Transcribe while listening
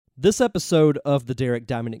This episode of the Derek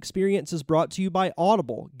Diamond Experience is brought to you by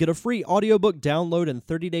Audible. Get a free audiobook download and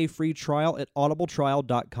 30-day free trial at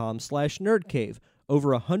audibletrial.com/nerdcave.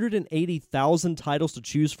 Over 180,000 titles to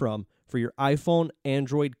choose from for your iPhone,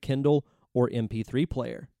 Android, Kindle, or MP3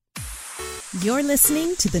 player. You're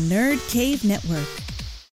listening to the Nerd Cave Network.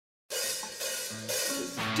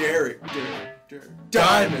 Derek.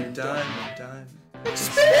 Diamond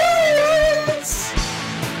Experience!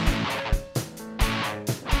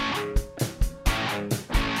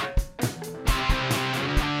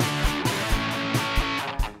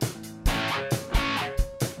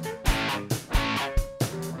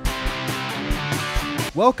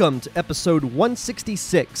 Welcome to episode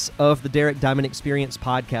 166 of the Derek Diamond Experience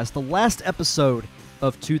podcast, the last episode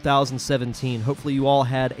of 2017. Hopefully you all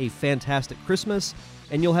had a fantastic Christmas,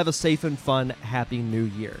 and you'll have a safe and fun, happy new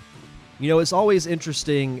year. You know, it's always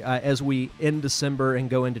interesting as we end December and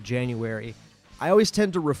go into January. I always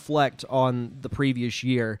tend to reflect on the previous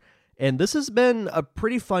year, and this has been a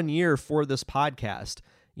pretty fun year for this podcast.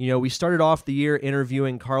 You know, we started off the year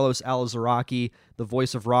interviewing Carlos Alazraqui, the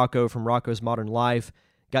voice of Rocco from Rocco's Modern Life,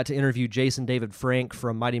 got to interview Jason David Frank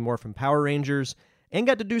from Mighty Morphin Power Rangers, and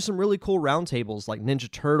got to do some really cool roundtables like Ninja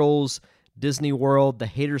Turtles, Disney World, The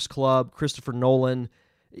Haters Club, Christopher Nolan.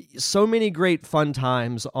 So many great fun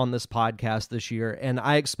times on this podcast this year, and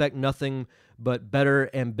I expect nothing but better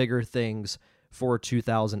and bigger things for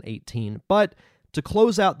 2018. But to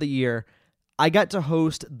close out the year, I got to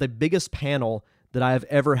host the biggest panel that I have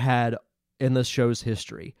ever had in this show's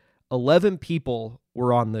history. 11 people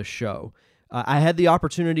were on this show. I had the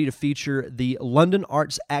opportunity to feature the London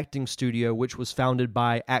Arts Acting Studio, which was founded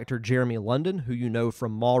by actor Jeremy London, who you know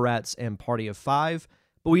from Mallrats and Party of Five.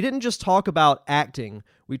 But we didn't just talk about acting.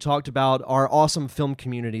 We talked about our awesome film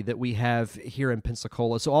community that we have here in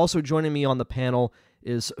Pensacola. So also joining me on the panel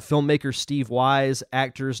is filmmaker Steve Wise,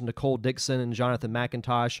 actors Nicole Dixon and Jonathan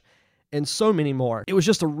McIntosh, and so many more. It was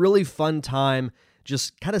just a really fun time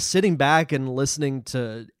just kind of sitting back and listening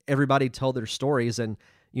to everybody tell their stories. And,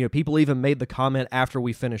 you know, people even made the comment after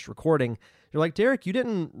we finished recording. They're like, Derek, you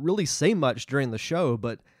didn't really say much during the show,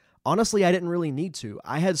 but honestly, I didn't really need to.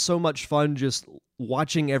 I had so much fun just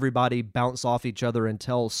watching everybody bounce off each other and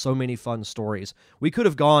tell so many fun stories. We could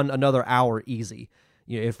have gone another hour easy,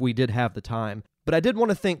 you know, if we did have the time. But I did want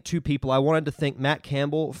to thank two people. I wanted to thank Matt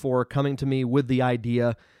Campbell for coming to me with the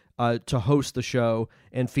idea to host the show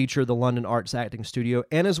and feature the London Arts Acting Studio,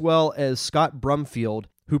 and as well as Scott Brumfield,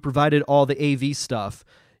 who provided all the AV stuff,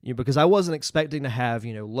 you know, because I wasn't expecting to have,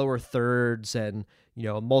 you know, lower thirds and, you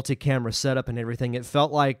know, a multi-camera setup and everything. It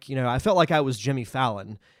felt like, you know, I felt like I was Jimmy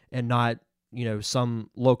Fallon and not, you know,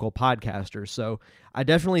 some local podcaster. So I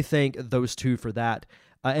definitely thank those two for that.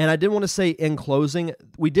 And I did want to say in closing,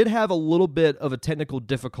 we did have a little bit of a technical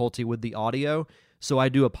difficulty with the audio, so I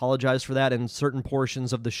do apologize for that. In certain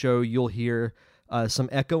portions of the show, you'll hear some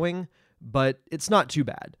echoing, but it's not too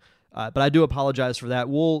bad. But I do apologize for that.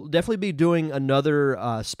 We'll definitely be doing another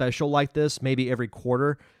special like this, maybe every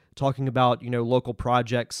quarter, talking about, you know, local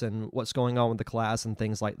projects and what's going on with the class and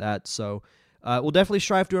things like that. So we'll definitely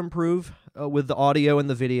strive to improve with the audio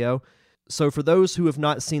and the video. So for those who have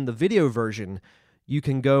not seen the video version, you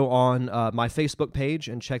can go on my Facebook page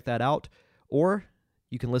and check that out, or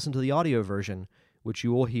you can listen to the audio version, which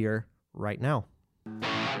you will hear right now.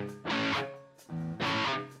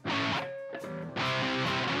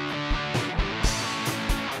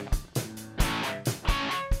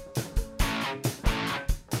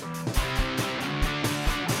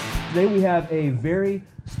 Today we have a very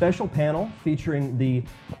special panel featuring the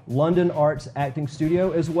London Arts Acting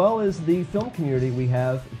Studio as well as the film community we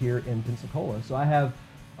have here in Pensacola. So I have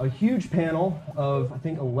a huge panel of, I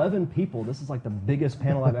think, 11 people. This is like the biggest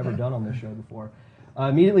panel I've ever done on this show before.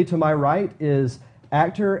 Immediately to my right is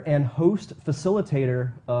actor and host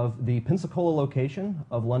facilitator of the Pensacola location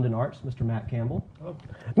of London Arts, Mr. Matt Campbell. Oh.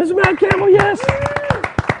 Mr. Matt Campbell, yes!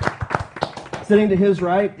 Sitting to his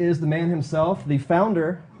right is the man himself, the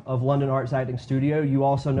founder of London Arts Acting Studio. You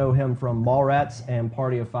also know him from Mallrats and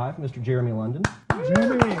Party of Five, Mr. Jeremy London.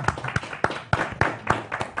 Jeremy.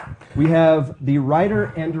 We have the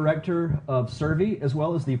writer and director of Survey, as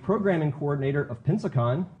well as the programming coordinator of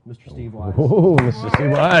Pensacon, Mr. Steve Wise. Oh, Mr.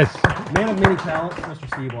 Steve Wise. Man of many talents, Mr.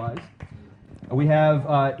 Steve Wise. We have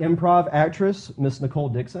improv actress, Miss Nicole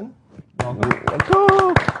Dixon. Welcome.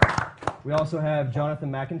 Nicole. We also have Jonathan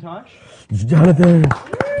McIntosh. Jonathan.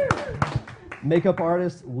 Makeup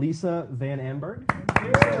artist, Lisa Van Amberg.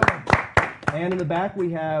 And in the back,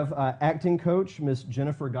 we have acting coach, Miss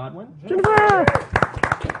Jennifer Godwin. Jennifer!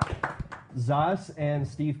 Zas and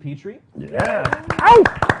Steve Petrie. Yeah. Ow!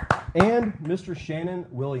 And Mr. Shannon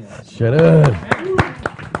Williams. Shut up.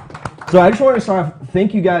 So I just wanted to start off,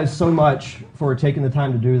 thank you guys so much for taking the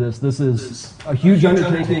time to do this. This is a huge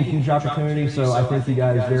undertaking, a huge opportunity, so I thank you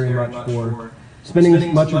guys very much for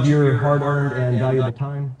spending much of your hard-earned and valuable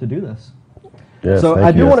time to do this. Yes, So thank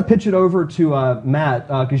I do you. want to pitch it over to Matt,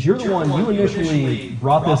 because you're the one, you initially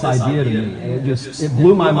brought this idea to me, and it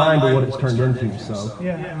blew my mind to what it's turned into, so.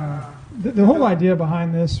 Yeah, the whole idea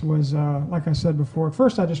behind this was, like I said before,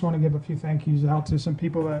 first I just want to give a few thank yous out to some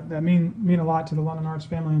people that mean a lot to the London Arts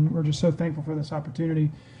family, and we're just so thankful for this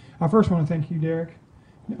opportunity. I first want to thank you, Derek,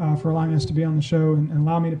 for allowing us to be on the show and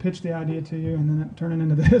allow me to pitch the idea to you and then turn it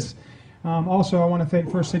into this. Also, I want to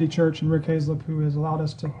thank First City Church and Rick Hazlip, who has allowed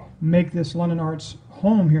us to make this London Arts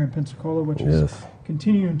home here in Pensacola, which is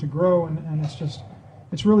continuing to grow, and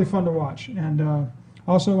it's really fun to watch. And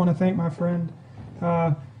also want to thank my friend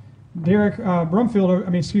Derek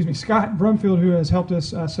Brumfield, Scott Brumfield, who has helped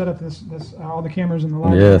us set up this all the cameras and the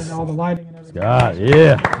lighting and all the lighting and everything. Scott,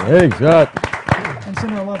 yeah. Hey, Scott. And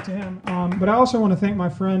send our love to him. But I also want to thank my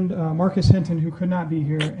friend Marcus Hinton, who could not be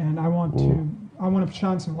here, and I want to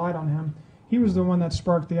shine some light on him. He was the one that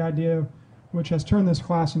sparked the idea, which has turned this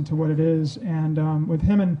class into what it is. And with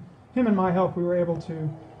him and my help, we were able to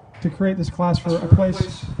create this class for a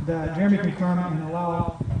place that Jeremy can come and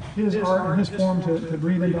allow his art and his form to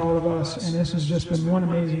breathe into all of us. And this has just been one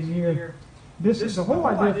amazing year. The whole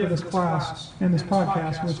idea for this class and this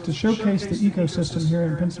podcast was to showcase the ecosystem here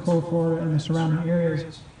in Pensacola, Florida, and the surrounding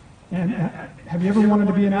areas. And have you ever wanted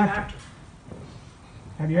to be an actor?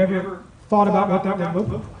 Have you ever thought about what that would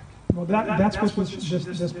look like? Well, that's what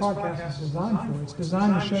this podcast is designed for. It's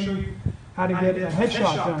designed to show you how to get a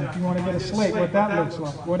headshot done. If you want to get a slate, what that looks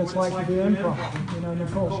like, what it's like to do improv. You know,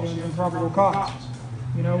 Nicole, she's an improbable cops.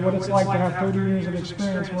 You know, what it's like to have 30 years of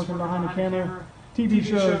experience working behind the camera, TV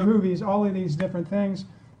shows, movies, all of these different things.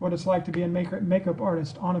 What it's like to be a makeup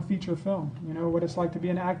artist on a feature film. You know, what it's like to be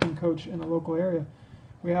an acting coach in a local area.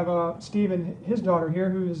 We have Steve and his daughter here,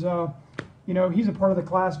 who is, he's a part of the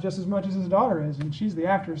class just as much as his daughter is, and she's the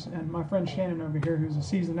actress. And my friend Shannon over here, who's a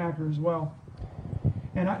seasoned actor as well.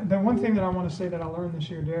 And the one thing that I want to say that I learned this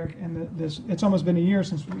year, Derek, and it's almost been a year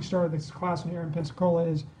since we started this class here in Pensacola,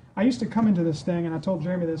 is I used to come into this thing, and I told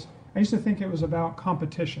Jeremy this, I used to think it was about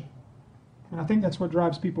competition. And I think that's what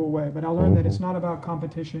drives people away. But I learned that it's not about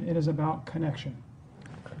competition, it is about connection.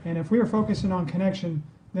 And if we are focusing on connection,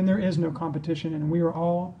 then there is no competition, and we are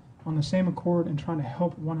all on the same accord and trying to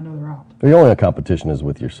help one another out. The only competition is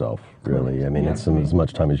with yourself, really. I mean, it's as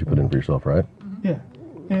much time as you put in for yourself, right? Yeah.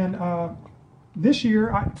 And this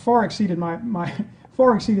year, I far exceeded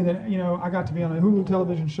that. You know, I got to be on a Hulu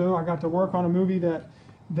television show. I got to work on a movie that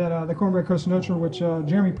the Cornbread Costa Nostra, which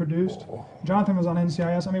Jeremy produced. Jonathan was on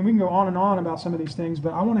NCIS. I mean, we can go on and on about some of these things,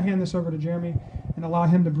 but I want to hand this over to Jeremy and allow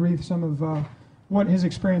him to breathe some of what his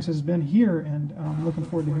experience has been here, and I'm looking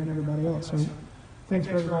forward to hearing everybody else. So thanks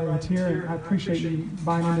for everybody that's here, and I appreciate you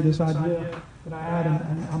buying into this idea that I had,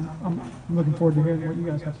 and I'm looking forward to hearing what you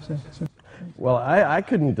guys have to say. So, Well, I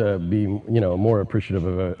couldn't be more appreciative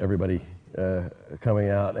of everybody coming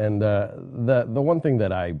out, and the one thing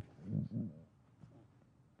that I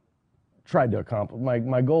tried to accomplish,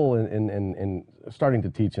 my goal in starting to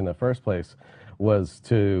teach in the first place was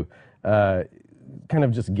to kind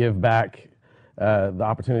of just give back the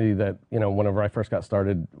opportunity that, whenever I first got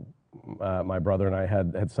started, my brother and I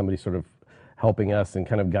had somebody sort of helping us and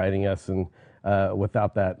kind of guiding us, and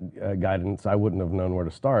without that guidance, I wouldn't have known where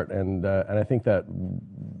to start. And I think that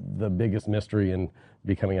the biggest mystery in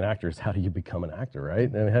becoming an actor is, how do you become an actor, right?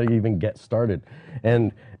 And how do you even get started?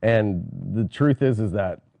 And the truth is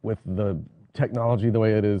that with the technology the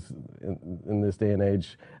way it is in this day and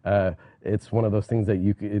age, it's one of those things that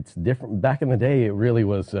it's different. Back in the day, it really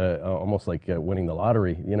was almost like winning the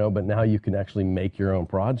lottery, but now you can actually make your own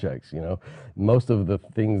projects. Most of the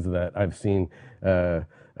things that I've seen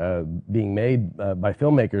being made by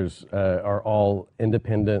filmmakers are all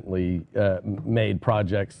independently made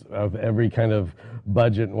projects of every kind of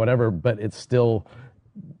budget and whatever, but it still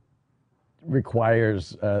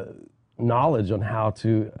requires knowledge on how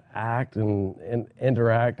to act and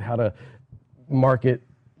interact, how to market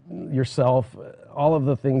yourself, all of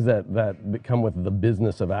the things that come with the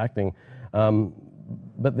business of acting.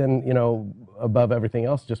 But then, above everything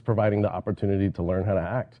else, just providing the opportunity to learn how to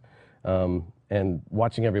act. And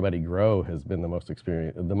watching everybody grow has been the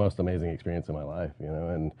most amazing experience in my life,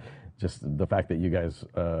 and just the fact that you guys,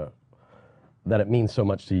 that it means so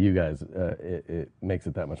much to you guys, it makes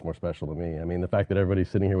it that much more special to me. I mean, the fact that everybody's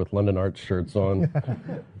sitting here with London Arts shirts on,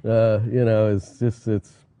 it's just,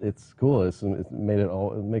 it's cool. It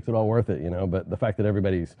makes it all worth it, But the fact that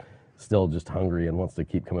everybody's still just hungry and wants to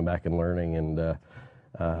keep coming back and learning, and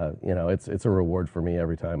It's a reward for me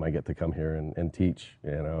every time I get to come here and teach.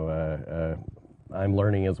 I'm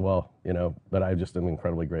learning as well, but I just am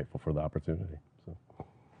incredibly grateful for the opportunity. So.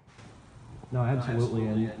 No, absolutely,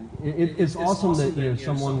 and it's awesome that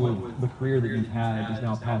someone with the career that you've had is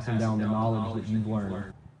now passing down the knowledge that you've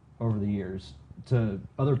learned over the years to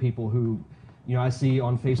other people who, I see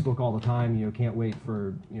on Facebook all the time. Can't wait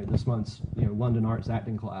for this month's London Arts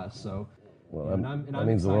acting class. So, well, that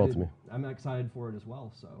means the world to me. I'm excited for it as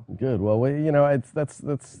well. So good. Well,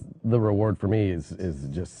 that's the reward for me is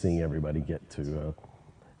just seeing everybody get to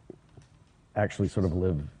actually sort of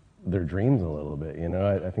live their dreams a little bit.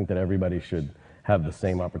 I think that everybody should have the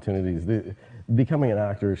same opportunities. Becoming an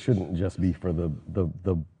actor shouldn't just be for the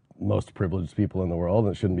most privileged people in the world.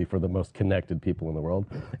 It shouldn't be for the most connected people in the world.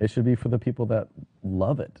 It should be for the people that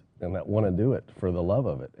love it and that want to do it for the love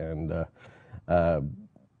of it. And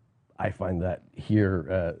I find that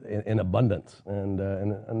here in abundance, and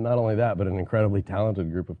not only that, but an incredibly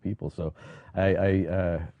talented group of people. So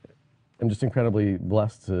I'm just incredibly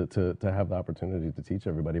blessed to have the opportunity to teach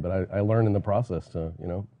everybody. But I learn in the process to,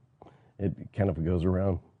 it kind of goes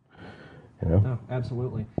around. No,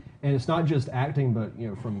 absolutely. And it's not just acting, but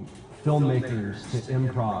from filmmakers to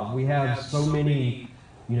improv. We have so many,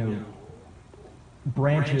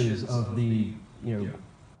 branches of the,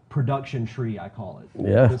 production tree, I call it.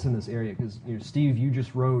 Yeah. That's in this area because Steve, you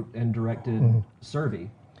just wrote and directed Survey.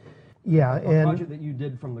 Yeah, A project that you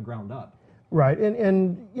did from the ground up. Right,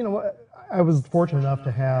 and I was fortunate enough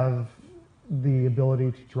to have the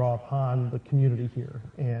ability to draw upon the community here,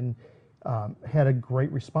 and had a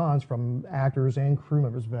great response from actors and crew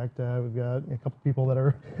members. In fact, we've got a couple people that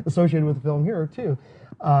are associated with the film here too,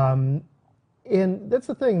 and that's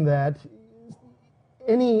the thing, that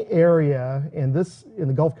any area, and this in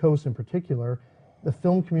the Gulf Coast in particular, the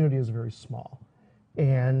film community is very small,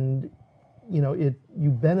 and you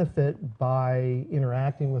benefit by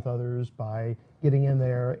interacting with others, by getting in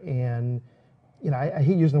there, and I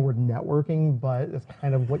hate using the word networking, but it's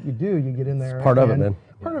kind of what you do. You get in there. It's part of it, man.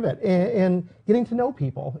 Part of it, and getting to know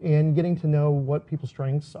people, and getting to know what people's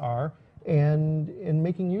strengths are, and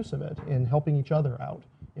making use of it, and helping each other out.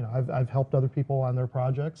 I've helped other people on their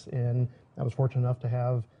projects, and I was fortunate enough to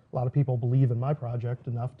have a lot of people believe in my project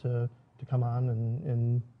enough to come on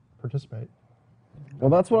and participate. Well,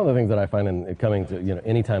 that's one of the things that I find in coming to,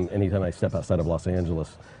 anytime I step outside of Los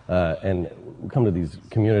Angeles and come to these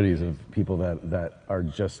communities of people that are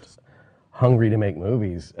just hungry to make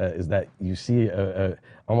movies, is that you see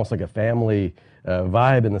almost like a family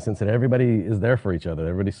vibe, in the sense that everybody is there for each other.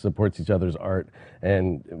 Everybody supports each other's art,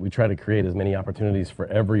 and we try to create as many opportunities for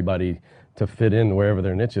everybody to fit in wherever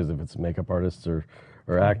their niche is, if it's makeup artists or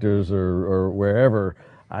actors or wherever.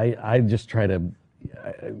 I just try to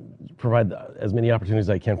provide as many opportunities as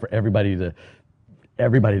I can for everybody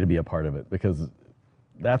to be a part of it, because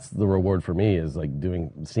that's the reward for me, is like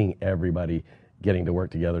seeing everybody getting to work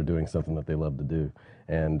together, doing something that they love to do,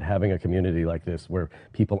 and having a community like this where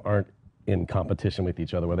people aren't in competition with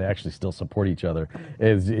each other, where they actually still support each other,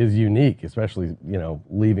 is unique. Especially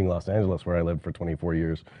leaving Los Angeles, where I lived for 24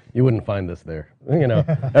 years, you wouldn't find this there.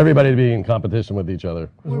 Everybody being in competition with each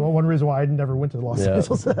other. Well, one reason why I never went to Los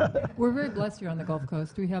Angeles. We're very blessed here on the Gulf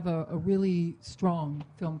Coast. We have a really strong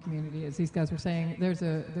film community, as these guys were saying. There's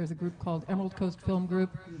a group called Emerald Coast Film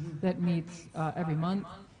Group that meets every month,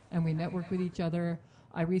 and we network with each other.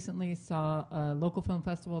 I recently saw a local film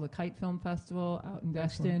festival, the Kite Film Festival out in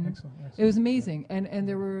Destin. Excellent. It was amazing, and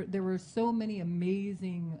there were so many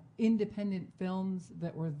amazing independent films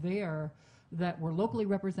that were there, that were locally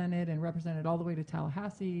represented and represented all the way to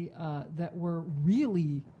Tallahassee, that were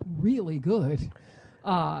really, really good,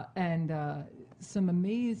 and some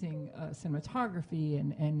amazing cinematography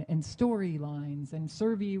and storylines. And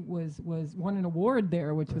Survey was won an award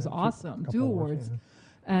there, which was awesome. 2 awards,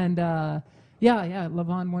 and. Yeah,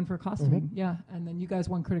 Levon won for costuming. Yeah, and then you guys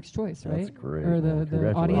won Critics' Choice, right? That's great. Or the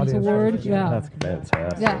Congratulations. Audience Award. Yeah, That's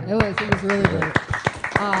fantastic. yeah, it was really great.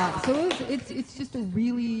 So it's just a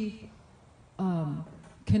really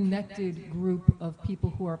connected group of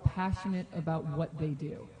people who are passionate about what they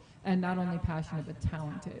do, and not only passionate but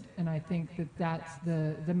talented. And I think that's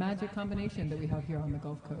the magic combination that we have here on the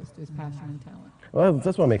Gulf Coast, is passion and talent. Well,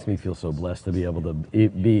 that's what makes me feel so blessed to be able to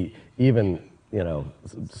be even,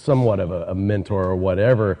 somewhat of a mentor or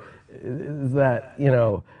whatever, is that,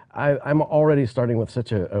 I'm already starting with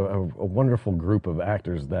such a wonderful group of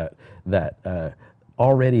actors that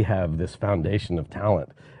already have this foundation of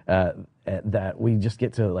talent, that we just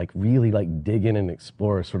get to really dig in and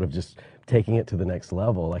explore, sort of just taking it to the next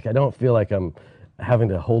level. I don't feel like I'm having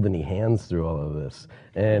to hold any hands through all of this.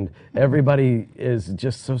 And everybody is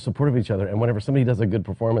just so supportive of each other. And whenever somebody does a good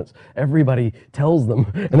performance, everybody tells them,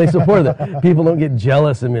 and they support it. People don't get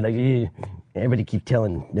jealous and be like, everybody keep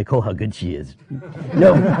telling Nicole how good she is.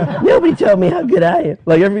 No, nobody tell me how good I am.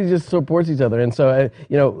 Like, everybody just supports each other. And so,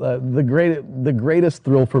 the greatest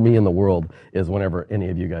thrill for me in the world is whenever any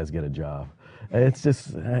of you guys get a job. It's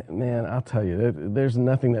just, man, I'll tell you, there's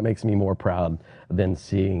nothing that makes me more proud than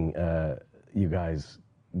seeing you guys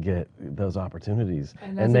get those opportunities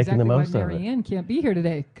and making the most of it. Marianne can't be here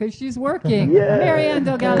today because she's working. Yeah. Marianne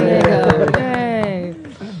Del Gallego. Yay.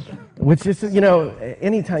 Which is,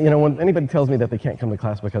 anytime, when anybody tells me that they can't come to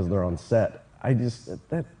class because they're on set, I guess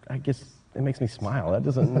it makes me smile. That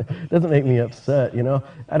doesn't make me upset.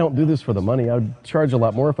 I don't do this for the money. I would charge a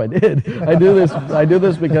lot more if I did. I do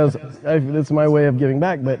this because it's my way of giving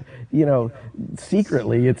back. But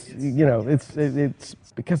secretly, it's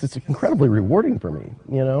because it's incredibly rewarding for me.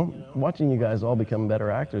 Watching you guys all become better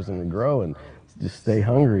actors and grow and just stay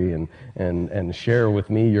hungry and share with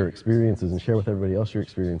me your experiences and share with everybody else your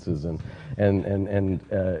experiences and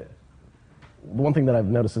the one thing that I've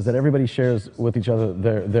noticed is that everybody shares with each other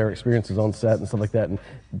their experiences on set and stuff like that, and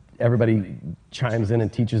everybody chimes in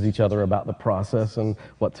and teaches each other about the process and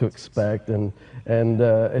what to expect, and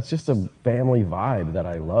it's just a family vibe that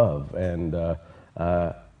I love, and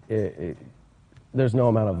there's no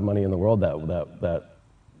amount of money in the world that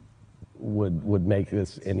would make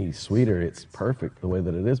this any sweeter. It's perfect the way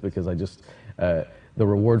that it is, because the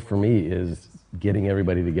reward for me is getting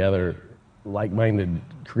everybody together, like-minded,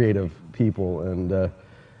 creative people,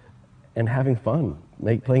 and having fun,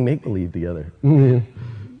 playing make-believe together. And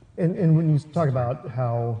when you talk about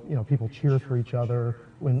how people cheer for each other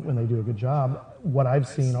when they do a good job, what I've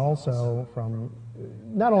seen also from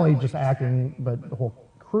not only just acting but the whole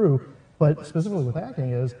crew, but specifically with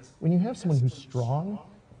acting, is when you have someone who's strong,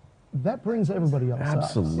 that brings everybody else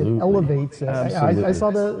Absolutely. up. It elevates it. Absolutely. I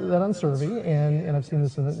saw that on Survey, and I've seen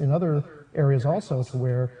this in other areas also, to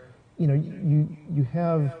where you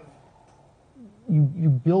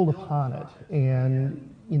build upon it,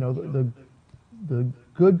 and the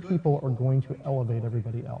good people are going to elevate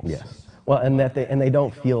everybody else. Yes. Well, and they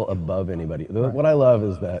don't feel above anybody. Right. What I love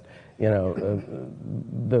is that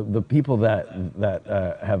the people that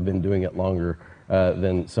have been doing it longer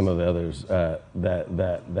than some of the others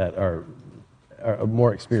that are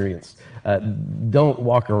more experienced don't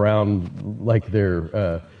walk around like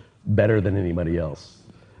they're better than anybody else.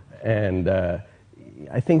 And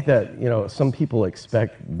I think that some people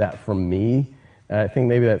expect that from me. I think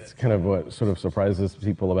maybe that's kind of what sort of surprises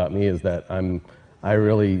people about me, is that I've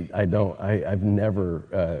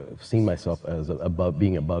never seen myself as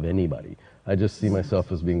being above anybody. I just see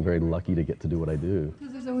myself as being very lucky to get to do what I do.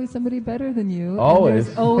 Because there's always somebody better than you. Always.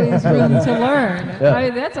 And there's always room to learn. Yeah.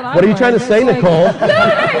 That's what What are you trying to say, Nicole? No,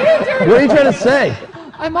 you do. What are you trying to say?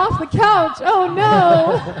 I'm off the couch. Oh,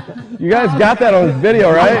 no. You guys got that on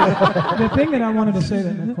video, right? The thing that I wanted to say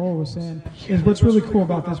that Nicole was saying is what's really cool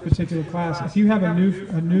about this particular class. If you have a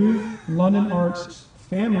new London Arts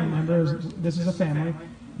family member, this is a family.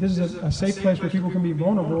 This is a safe place where people can be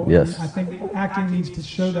vulnerable. Yes. And I think acting needs to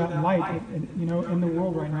show that light, in the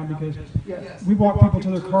world right now, because we walk people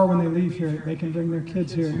to their car when they leave here. They can bring their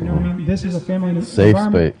kids here. You know what I mean? This is a family safe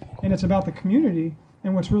environment, space, and it's about the community.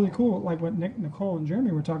 And what's really cool, like what Nicole and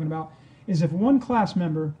Jeremy were talking about, is if one class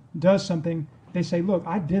member does something, they say, look,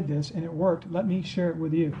 I did this and it worked. Let me share it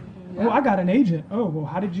with you. Yeah. Oh, I got an agent. Oh, well,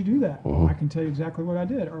 how did you do that? Oh, I can tell you exactly what I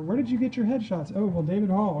did. Or where did you get your headshots? Oh, well, David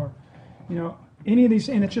Hall. Or, any of these.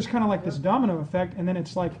 And it's just kind of like this domino effect. And then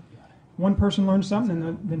it's like one person learns something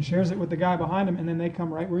and then shares it with the guy behind them. And then they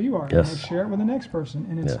come right where you are. Yes. And they share it with the next person.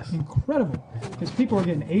 And it's incredible. Because people are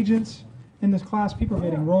getting agents in this class. People are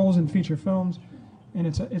getting roles in feature films. And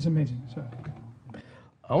it's amazing. So,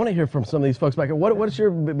 I want to hear from some of these folks back. What's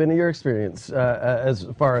been your experience as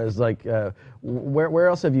far as where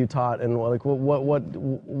else have you taught, and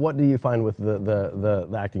what do you find with the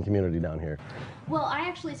acting community down here? Well, I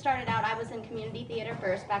actually started out, I was in community theater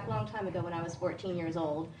first, back a long time ago when I was 14 years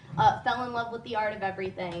old. Fell in love with the art of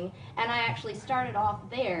everything, and I actually started off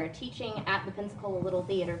there teaching at the Pensacola Little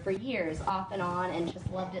Theater for years, off and on, and just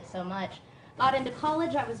loved it so much. Got into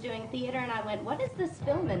college, I was doing theater, and I went, what is this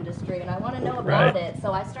film industry? And I want to know about it.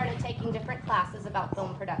 So I started taking different classes about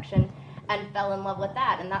film production and fell in love with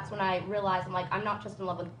that. And that's when I realized, I'm not just in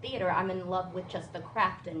love with theater, I'm in love with just the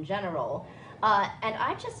craft in general. And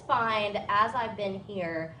I just find, as I've been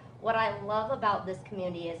here, what I love about this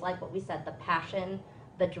community is, like what we said, the passion,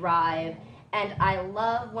 the drive. And I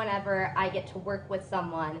love whenever I get to work with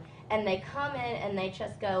someone and they come in and they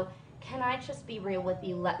just go, can I just be real with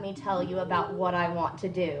you? Let me tell you about what I want to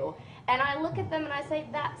do. And I look at them and I say,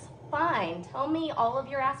 that's fine. Tell me all of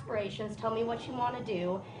your aspirations. Tell me what you want to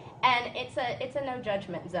do. And it's a no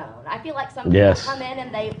judgment zone. I feel like some people come in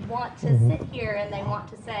and they want to sit here and they want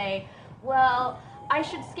to say, well, I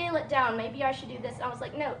should scale it down. Maybe I should do this. And I was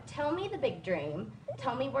like, no, tell me the big dream.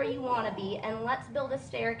 Tell me where you want to be, and let's build a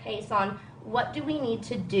staircase on what do we need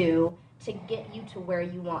to do to get you to where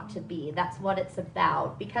you want to be. That's what it's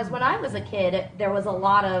about. Because when I was a kid, there was a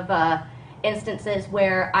lot of instances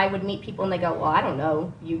where I would meet people and they go, well, I don't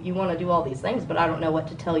know, you want to do all these things, but I don't know what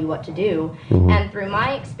to tell you what to do. And through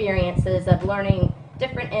my experiences of learning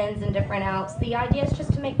different ins and different outs, the idea is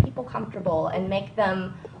just to make people comfortable and make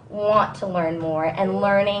them want to learn more, and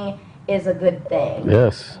learning is a good thing.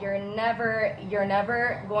 Yes. You're never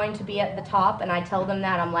going to be at the top, and I tell them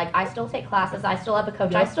that. I'm like, I still take classes, I still have a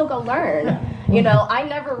coach, I still go learn. You know,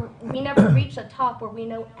 we never reach a top where we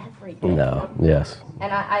know everything. No, yes.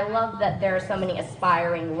 And I love that there are so many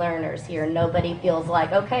aspiring learners here. Nobody feels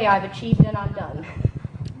like, okay, I've achieved and I'm done.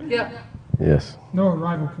 Yeah. Yes. No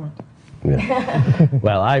arrival point. Yeah.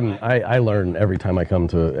 Well, I learn every time I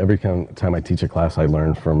teach a class. I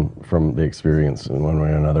learn from the experience in one way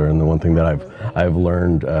or another. And the one thing that I've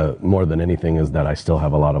learned more than anything is that I still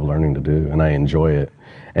have a lot of learning to do, and I enjoy it.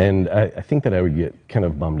 And I think that I would get kind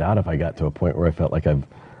of bummed out if I got to a point where I felt like I've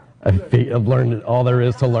learned all there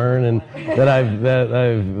is to learn, and that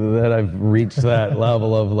I've reached that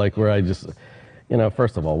level of like where I just, you know,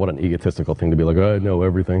 first of all, what an egotistical thing to be like, oh, I know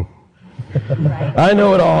everything. Right. I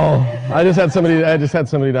know it all. I just had somebody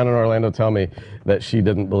down in Orlando tell me that she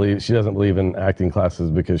doesn't believe in acting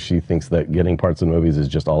classes because she thinks that getting parts in movies is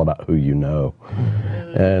just all about who you know.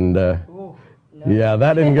 And yeah,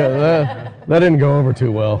 that didn't go over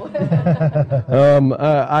too well.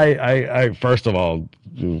 I first of all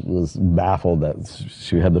was baffled that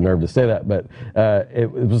she had the nerve to say that, but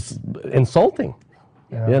it was insulting.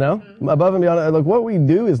 Yeah. You know, above and beyond, look, what we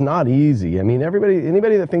do is not easy. I mean,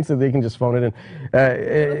 anybody that thinks that they can just phone it in,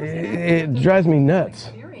 it drives me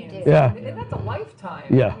nuts. Yeah. And that's a lifetime.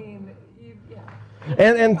 Yeah. I mean,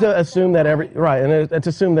 And to assume that and to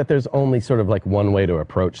assume that there's only sort of like one way to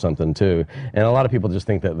approach something too. And a lot of people just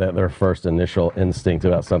think that their first initial instinct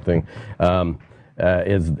about something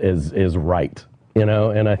is right. You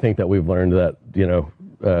know, and I think that we've learned that, you know,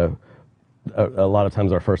 a lot of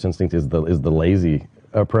times our first instinct is the lazy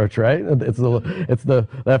approach, right? It's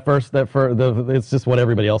just what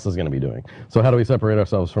everybody else is going to be doing. So how do we separate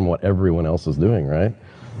ourselves from what everyone else is doing, right?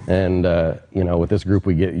 And you know, with this group,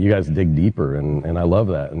 you guys dig deeper, and I love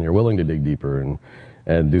that, and you're willing to dig deeper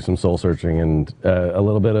and do some soul searching and a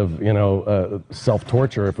little bit of, you know,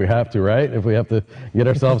 self-torture if we have to, right? If we have to get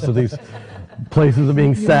ourselves to these places of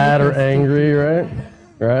being sad or angry,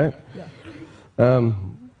 right?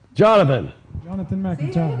 Jonathan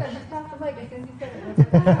McIntyre.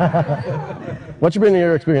 What's been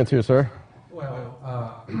your experience here, sir?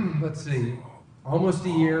 Well, let's see. Almost a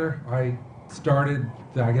year. I started,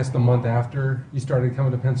 I guess, the month after you started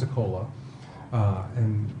coming to Pensacola.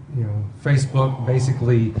 And, you know, Facebook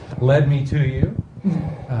basically led me to you.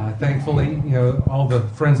 Thankfully, you know, all the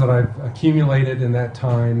friends that I've accumulated in that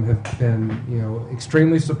time have been, you know,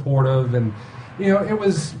 extremely supportive. And, you know, it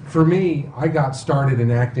was, for me, I got started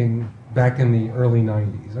in acting back in the early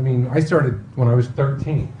 90s. I mean, I started when I was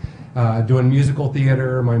 13, doing musical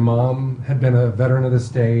theater. My mom had been a veteran of the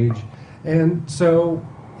stage. And so,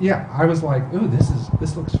 yeah, I was like, ooh, this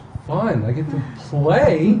looks fun. I get to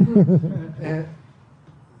play.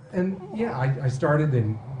 and yeah, I started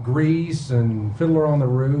in Grease and Fiddler on the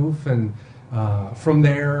Roof. And from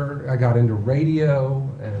there, I got into radio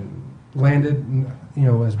and landed, you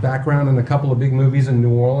know, as background in a couple of big movies in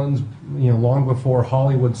New Orleans, you know, long before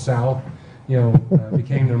Hollywood South, you know,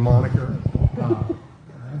 became their moniker.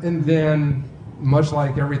 And then, much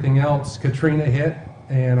like everything else, Katrina hit,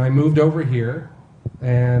 and I moved over here,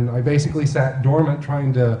 and I basically sat dormant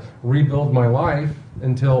trying to rebuild my life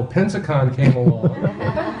until Pensacon came along.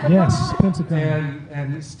 Yes, Pensacon.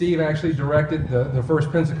 And Steve actually directed the first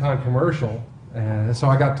Pensacon commercial, and so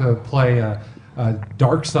I got to play a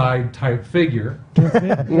dark side type figure. I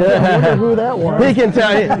wonder who that was. He can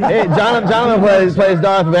tell you. Hey, Jonathan plays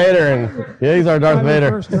Darth Vader, and yeah, he's our Darth Vader.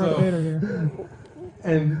 First Darth Vader here.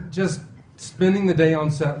 And just spending the day on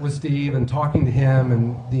set with Steve and talking to him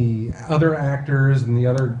and the other actors and the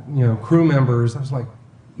other, you know, crew members, I was like,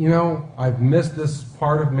 you know, I've missed this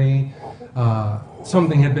part of me.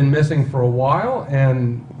 Something had been missing for a while,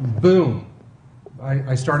 and boom.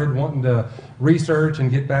 I started wanting to research and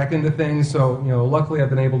get back into things, so, you know, luckily I've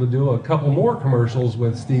been able to do a couple more commercials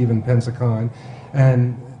with Steve and Pensacon,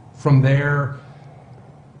 and from there,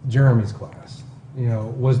 Jeremy's class,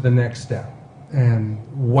 was the next step. And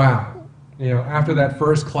wow, after that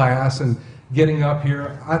first class and getting up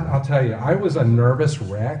here, I'll tell you, I was a nervous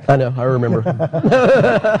wreck. I know, I remember.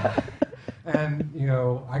 And,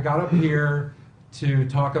 I got up here to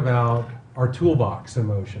talk about our toolbox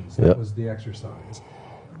emotions. That was the exercise.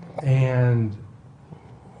 And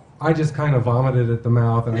I just kind of vomited at the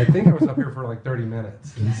mouth, and I think I was up here for like 30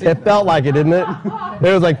 minutes. It felt like it, didn't it?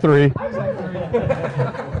 It was like 3. You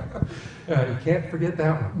can't forget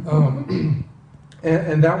that one.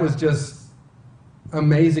 And that was just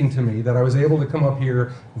amazing to me that I was able to come up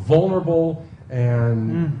here vulnerable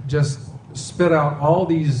and just spit out all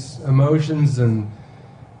these emotions, and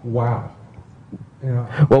wow.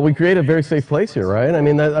 Well, we create a very safe place here, right? I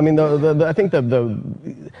mean, I think the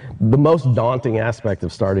most daunting aspect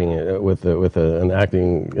of starting with an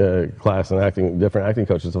acting class and different acting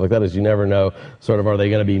coaches and stuff like that is you never know. Sort of, are they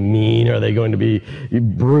going to be mean? Are they going to be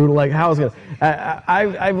brutal? Like, how is it going to?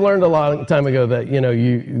 I've learned a long time ago that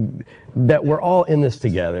that we're all in this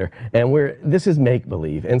together, and this is make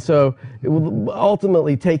believe, and so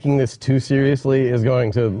ultimately taking this too seriously is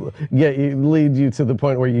going to lead you to the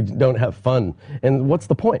point where you don't have fun. And what's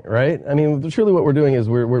the point, right? I mean, truly, what we're doing is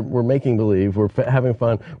we're making believe, we're having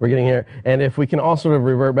fun, we're getting here, and if we can all sort of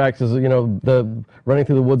revert back to the running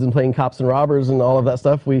through the woods and playing cops and robbers and all of that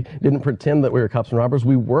stuff, we didn't pretend that we were cops and robbers.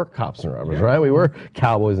 We were cops and robbers, right? We were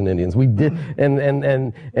cowboys and Indians. We did,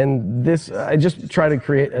 and this. I just try to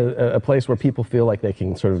create a place where people feel like they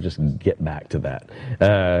can sort of just get back to that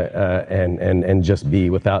and just be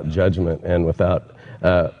without judgment and without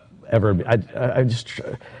ever.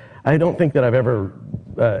 I don't think that I've ever,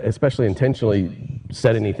 especially intentionally,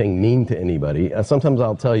 said anything mean to anybody. Sometimes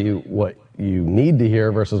I'll tell you what you need to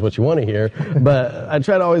hear versus what you want to hear, but I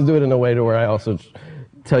try to always do it in a way to where I also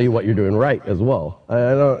tell you what you're doing right as well.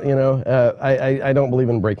 I don't believe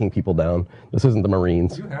in breaking people down. This isn't the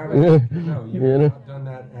Marines. You haven't. No, you've not done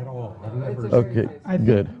that at all. I've never. Okay,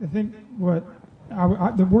 good. I think what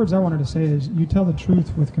the words I wanted to say is you tell the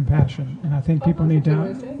truth with compassion, and I think people need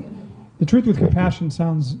to. The truth with compassion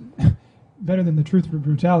sounds better than the truth with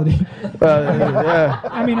brutality. Yeah.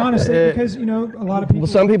 I mean, honestly, because a lot of people. Well,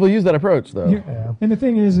 some people use that approach, though. And the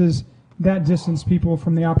thing is that distance people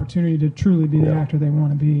from the opportunity to truly be the actor they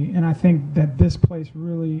want to be. And I think that this place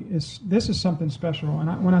really is. This is something special.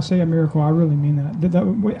 And when I say a miracle, I really mean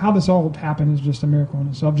that. How this all happened is just a miracle in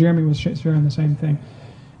itself. Jeremy was sharing the same thing,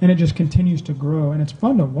 and it just continues to grow, and it's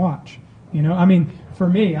fun to watch. I mean, for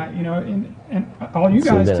me, and all you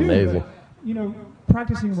guys too. Amazing. But,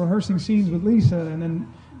 practicing, rehearsing scenes with Lisa, and then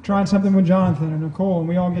trying something with Jonathan and Nicole, and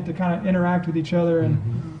we all get to kind of interact with each other, and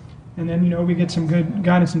then we get some good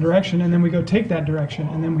guidance and direction, and then we go take that direction,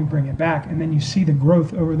 and then we bring it back, and then you see the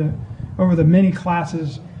growth over the many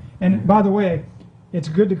classes. And by the way, it's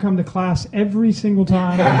good to come to class every single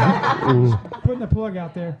time. Putting a plug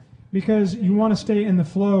out there. Because you want to stay in the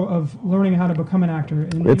flow of learning how to become an actor.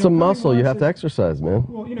 And, it's a muscle you have to exercise, man.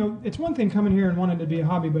 Well, it's one thing coming here and wanting to be a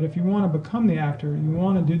hobby, but if you want to become the actor, you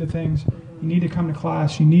want to do the things, you need to come to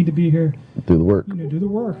class, you need to be here. Do the work. Do the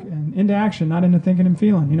work, and into action, not into thinking and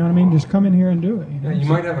feeling. You know what I mean? Just come in here and do it. You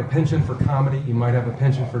might have a penchant for comedy, you might have a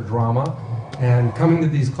penchant for drama, and coming to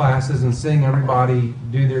these classes and seeing everybody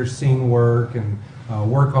do their scene work and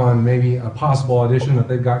work on maybe a possible audition that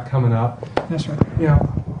they've got coming up. That's right.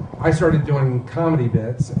 I started doing comedy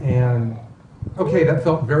bits, and that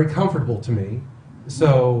felt very comfortable to me.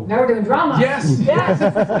 So now we're doing drama. Yes, yes.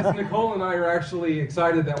 Nicole and I are actually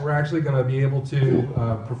excited that we're actually going to be able to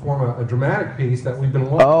perform a dramatic piece that we've been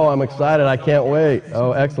watching. Oh, I'm excited! I can't wait.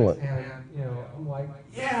 Oh, excellent. And I'm like,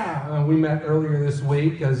 yeah. We met earlier this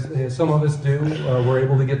week, as some of us do. We're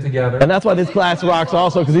able to get together, and that's why this class rocks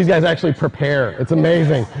also, because these guys actually prepare. It's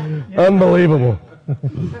amazing, unbelievable.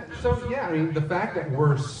 So the fact that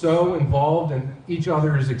we're so involved in each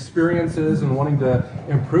other's experiences and wanting to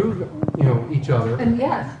improve, each other. And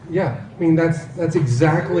that's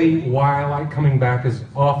exactly why I like coming back as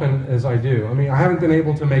often as I do. I mean, I haven't been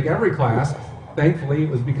able to make every class. Thankfully, it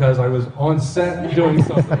was because I was on set doing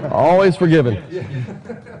something. Always forgiven.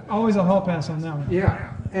 Always a hall pass on that one.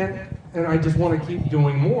 Yeah, and I just want to keep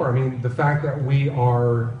doing more. I mean, the fact that we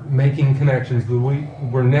are making connections,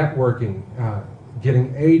 we're networking.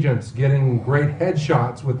 Getting agents, getting great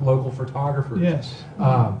headshots with local photographers. Yes.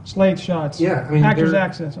 Slate shots. Yeah, I mean, actors'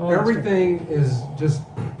 access. Everything is just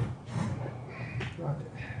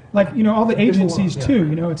like all the agencies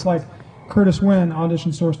too. It's like Curtis Wynn,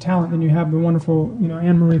 Audition Source Talent. Then you have the wonderful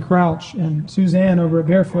Anne Marie Crouch and Suzanne over at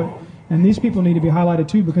Barefoot. And these people need to be highlighted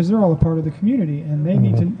too because they're all a part of the community, and they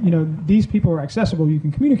need to. These people are accessible. You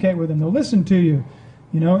can communicate with them. They'll listen to you.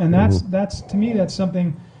 And that's to me that's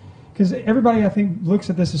something. because everybody I think looks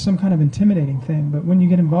at this as some kind of intimidating thing, but when you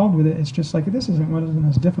get involved with it, it's just like this wasn't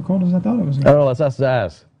as difficult as I thought it was. I don't know. Let's ask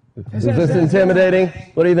Zaz. Is this intimidating?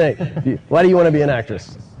 What do you think? Why do you want to be an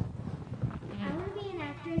actress? I want to be an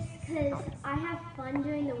actress because I have fun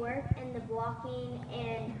doing the work and the blocking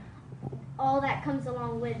and all that comes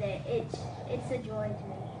along with it. It's a joy to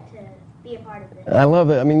me to be a part of it. I love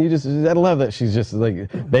that. I mean, I love that she's just like,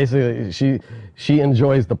 basically, she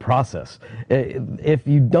enjoys the process. If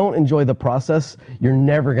you don't enjoy the process, you're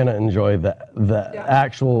never going to enjoy the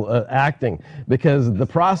actual acting, because the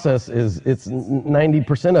process it's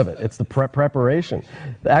 90% of it. It's the preparation.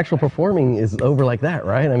 The actual performing is over like that,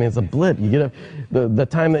 right? I mean, it's a blip. You get the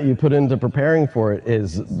time that you put into preparing for it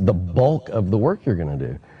is the bulk of the work you're going to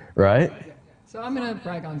do, right? So I'm going to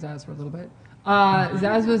brag on Zaz for a little bit.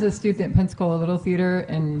 Zaz was a student at Pensacola Little Theater,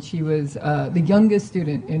 and she was the youngest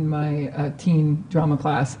student in my teen drama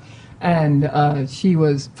class, and she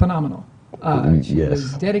was phenomenal. She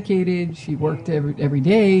was dedicated. She worked every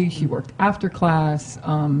day. She worked after class,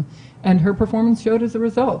 and her performance showed as a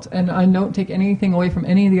result. And I don't take anything away from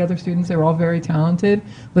any of the other students. They were all very talented,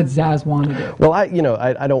 but Zaz wanted it. Well,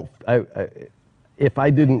 I don't. If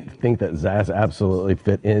I didn't think that Zaz absolutely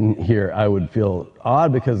fit in here, I would feel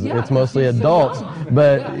odd, because it's mostly adults.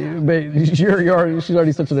 But she's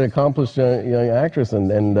already such an accomplished young actress,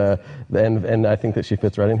 and I think that she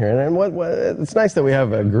fits right in here. And it's nice that we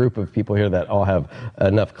have a group of people here that all have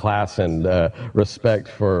enough class and respect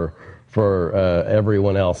for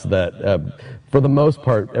everyone else, that for the most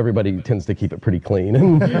part, everybody tends to keep it pretty clean.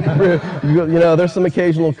 And there's some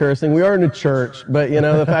occasional cursing. We are in a church, but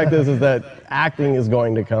the fact is that acting is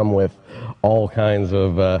going to come with all kinds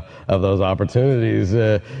of those opportunities.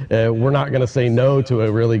 We're not going to say no to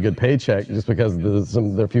a really good paycheck just because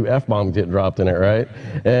there are a few F-bombs get dropped in it, right?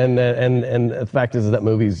 And the fact is that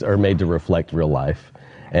movies are made to reflect real life.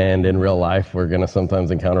 And in real life, we're going to sometimes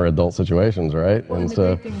encounter adult situations, right? Well, and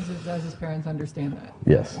the great thing is that Zaz's parents understand that.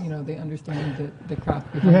 Yes. They understand the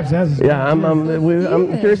craft. We have Zaz's. Yeah,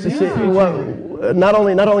 I'm curious to see not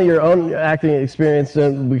only your own acting experience,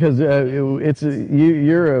 because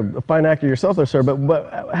you're a fine actor yourself, there, sir.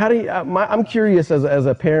 But how do you? I'm curious as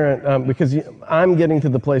a parent, because I'm getting to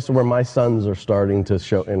the place where my sons are starting to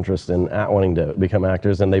show interest in wanting to become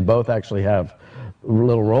actors, and they both actually have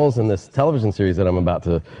little roles in this television series that I'm about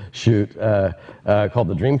to shoot, called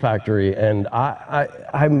The Dream Factory, and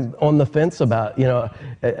I'm on the fence about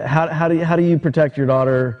how do you protect your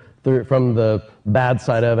daughter from the bad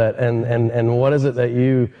side of it, and what is it that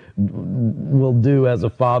you will do as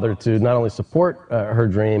a father to not only support her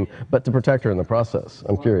dream but to protect her in the process?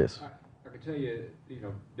 I'm curious. I can tell you,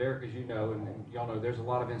 Derek, as you know, and y'all know, there's a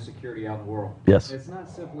lot of insecurity out in the world. Yes. It's not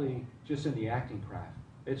simply just in the acting craft.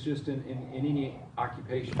 It's just in any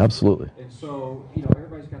occupation. Absolutely. And so,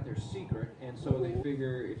 everybody's got their secret, and so they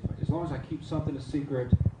figure as long as I keep something a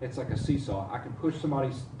secret, it's like a seesaw. I can push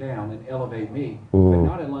somebody down and elevate me, but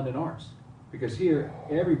not in London Arts. Because here,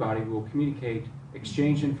 everybody will communicate,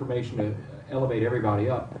 exchange information to elevate everybody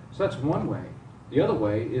up. So that's one way. The other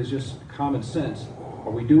way is just common sense.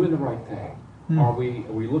 Are we doing the right thing? Are we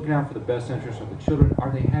looking out for the best interest of the children?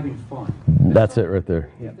 Are they having fun? That's it right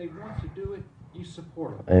there. If they want to do it, you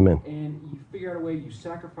support them. Amen. And you figure out a way, you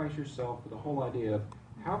sacrifice yourself for the whole idea of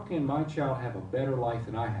how can my child have a better life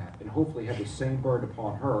than I have, and hopefully have the same burden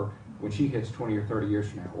upon her when she hits 20 or 30 years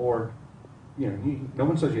from now. Or, no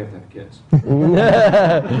one says you have to have kids.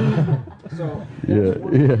 So that's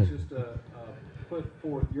one thing is just to put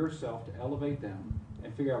forth yourself to elevate them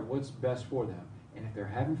and figure out what's best for them. And if they're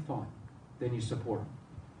having fun, then you support them.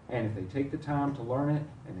 And if they take the time to learn it,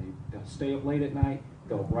 and they'll stay up late at night,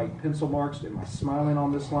 they'll write pencil marks. Am I smiling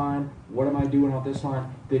on this line? What am I doing on this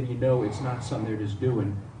line? Then it's not something they're just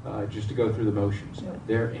doing just to go through the motions.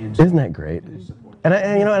 They're into. Isn't that great? And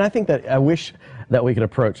I think that I wish that we could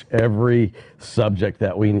approach every subject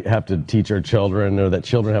that we have to teach our children, or that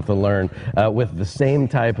children have to learn, with the same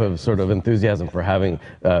type of sort of enthusiasm for having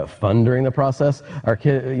fun during the process. Our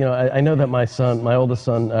kid, I know that my oldest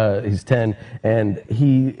son, he's 10, and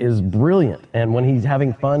he is brilliant. And when he's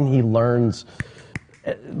having fun, he learns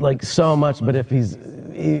like so much. But if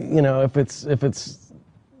if it's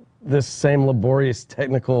this same laborious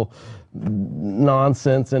technical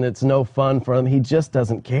nonsense and it's no fun for him, he just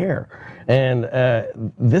doesn't care. And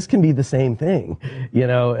this can be the same thing.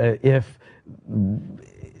 If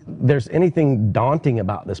there's anything daunting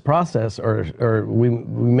about this process, or we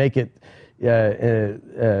make it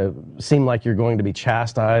seem like you're going to be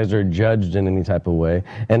chastised or judged in any type of way,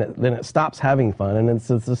 and then it stops having fun, and it's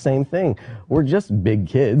the same thing. We're just big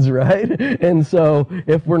kids, right? And so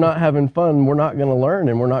if we're not having fun, we're not going to learn,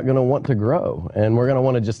 and we're not going to want to grow, and we're going to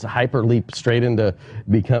want to just hyper leap straight into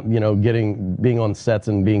being on sets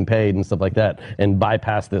and being paid and stuff like that, and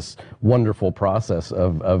bypass this wonderful process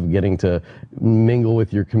of getting to mingle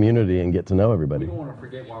with your community and get to know everybody. We don't want to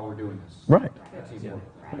forget why we're doing this. Right. That's important.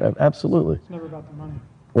 Absolutely. It's never about the money.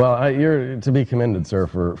 Well, you're to be commended, sir,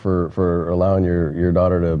 for allowing your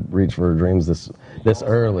daughter to reach for her dreams this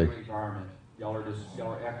early. Environment. Y'all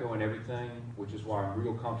are echoing everything, which is why I'm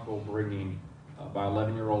real comfortable bringing my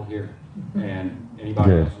 11-year-old here, and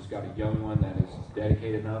anybody else who's got a young one that is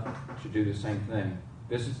dedicated enough should do the same thing.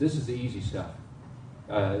 This is the easy stuff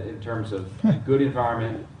in terms of a good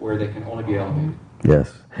environment where they can only be elevated.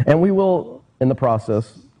 Yes, and we will, in the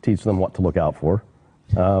process, teach them what to look out for.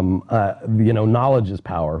 Knowledge is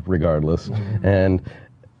power, regardless, and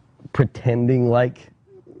pretending like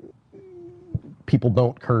people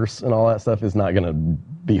don't curse and all that stuff is not going to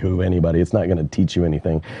behoove anybody. It's not going to teach you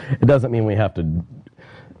anything. It doesn't mean we have to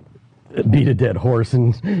beat a dead horse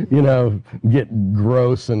and get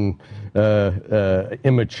gross and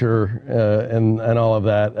immature and all of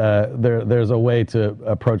that. There's a way to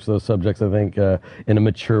approach those subjects, I think, in a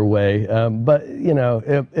mature way. But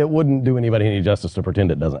it wouldn't do anybody any justice to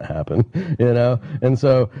pretend it doesn't happen. And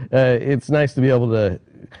so it's nice to be able to,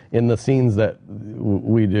 in the scenes that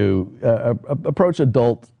we do, approach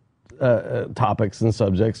adult topics and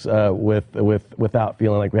subjects without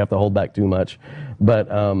feeling like we have to hold back too much, but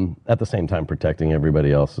at the same time protecting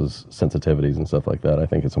everybody else's sensitivities and stuff like that. I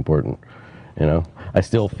think it's important. I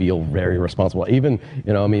still feel very responsible. Even,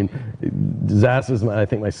 Zas is I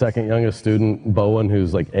think my second youngest student. Bowen,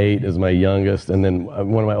 who's like 8, is my youngest, and then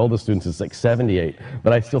one of my oldest students is like 78.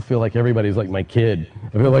 But I still feel like everybody's like my kid.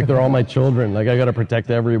 I feel like they're all my children. Like I got to protect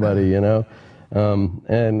everybody, and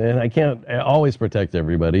I can't always protect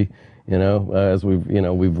everybody. As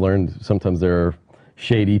we've learned, sometimes there are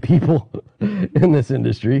shady people in this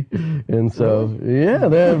industry, and so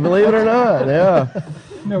believe it or not,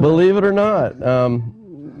 believe it or not,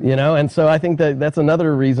 and so I think that's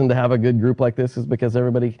another reason to have a good group like this, is because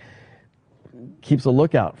everybody keeps a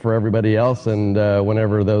lookout for everybody else, and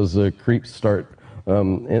whenever those creeps start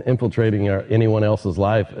infiltrating anyone else's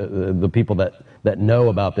life, the people that know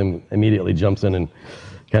about them immediately jumps in and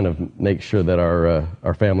kind of make sure that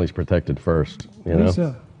our family's protected first.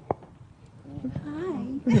 Lisa. Hi.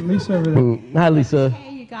 Look at Lisa over there. Hi, Lisa.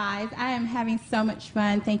 Hey, you guys. I am having so much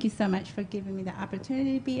fun. Thank you so much for giving me the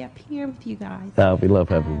opportunity to be up here with you guys. We love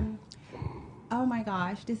having you. Oh my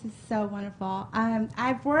gosh, this is so wonderful.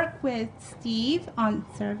 I've worked with Steve on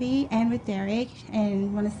Survey and with Derek,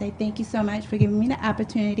 and want to say thank you so much for giving me the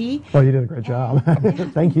opportunity. Well, you did a great job.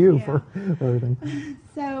 Thank you for everything.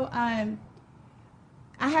 So,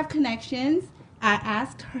 I have connections. I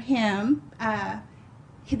asked him,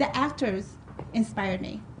 the actors inspired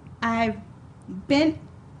me. I've been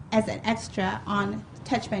as an extra on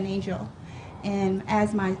Touched by an Angel, and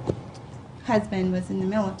as my husband was in the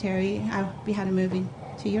military, we had to move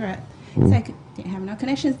to Europe, so I didn't have no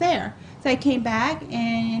connections there. So I came back,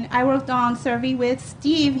 and I worked on Survey with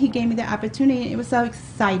Steve. He gave me the opportunity, and it was so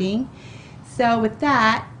exciting. So with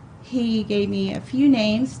that, he gave me a few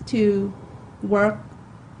names to work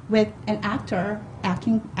with an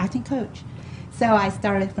acting coach. So I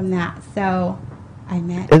started from that. So I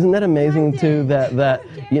met. Isn't that amazing too? That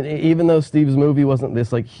even though Steve's movie wasn't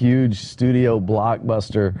this like huge studio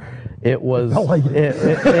blockbuster, it was.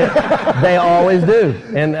 They always do,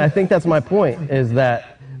 and I think that's my point. Is that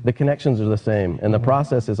the connections are the same, and the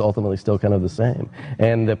process is ultimately still kind of the same,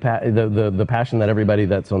 and the passion that everybody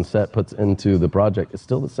that's on set puts into the project is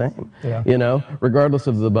still the same. Yeah. Regardless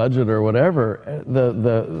of the budget or whatever,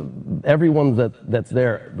 everyone that's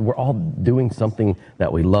there, we're all doing something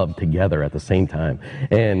that we love together at the same time,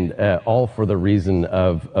 and all for the reason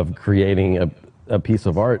of creating a piece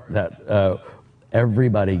of art that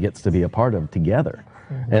everybody gets to be a part of together.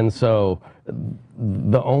 And so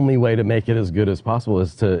the only way to make it as good as possible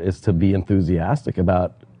is to be enthusiastic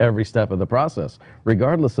about every step of the process,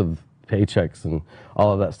 regardless of paychecks and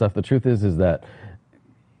all of that stuff. The truth is that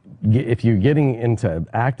if you're getting into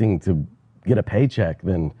acting to get a paycheck,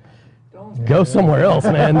 then go somewhere else,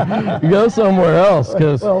 man. Go somewhere else,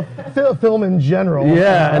 because film in general.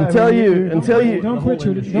 Yeah, until you don't quit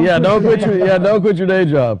your don't quit your day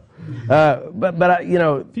job. But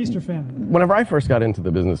feast or famine. Whenever I first got into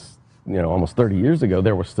the business, almost 30 years ago,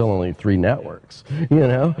 there were still only 3 networks.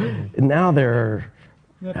 And now there are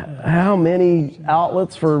how many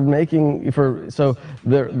outlets for making so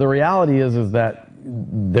the reality is that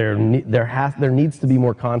there needs to be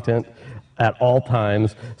more content at all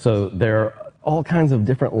times. So there are all kinds of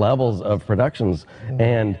different levels of productions,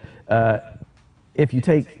 and if you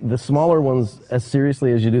take the smaller ones as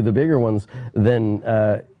seriously as you do the bigger ones, then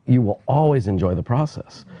you will always enjoy the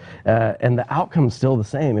process. And the outcome's still the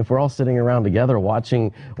same. If we're all sitting around together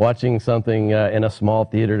watching something in a small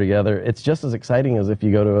theater together, it's just as exciting as if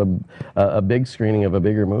you go to a big screening of a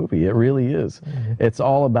bigger movie. It really is. It's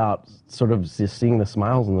all about sort of just seeing the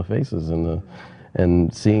smiles on the faces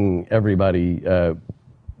and seeing everybody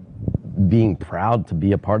being proud to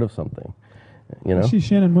be a part of something. You know? I see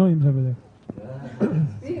Shannon Williams over there.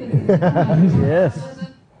 Yes.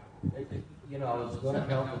 You know, I was going to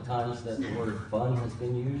count the times that the word fun has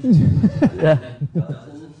been used.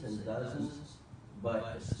 Dozens and dozens.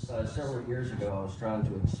 But several years ago, I was trying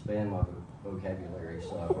to expand my vocabulary,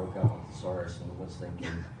 so I broke out with thesaurus and was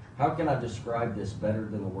thinking, how can I describe this better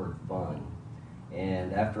than the word fun?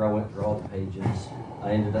 And after I went through all the pages,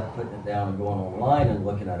 I ended up putting it down and going online and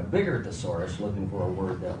looking at a bigger thesaurus, looking for a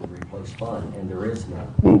word that would replace fun, and there is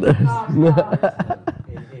none.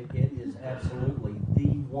 It is absolutely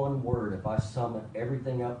the one word, if I sum it,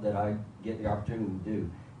 everything up that I get the opportunity to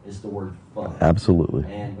do, is the word fun. Absolutely.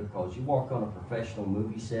 And because you walk on a professional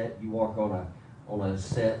movie set, you walk on a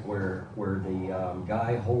set where the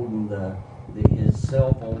guy holding his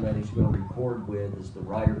cell phone that he's going to record with is the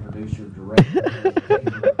writer, producer, director.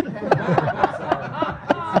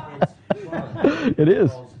 It's fun. It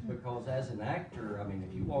is. Because as an actor, I mean,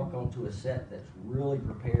 if you walk onto a set that's really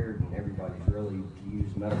prepared and everybody's really, to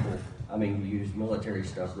use military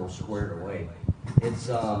stuff real squared away,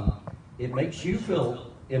 it makes you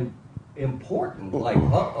feel important, like,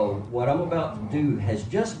 what I'm about to do has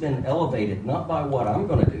just been elevated, not by what I'm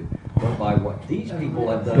going to do, but by what these people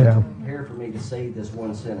have done to prepare for me to say this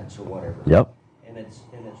one sentence or whatever. Yep. And it's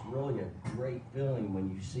really a great feeling when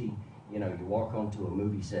you see, you walk onto a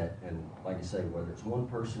movie set and, like I say, whether it's one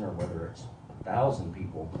person or whether it's 1,000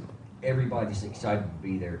 people, everybody's excited to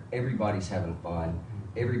be there. Everybody's having fun.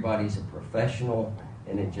 Everybody's a professional.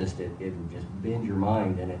 And it will just bend your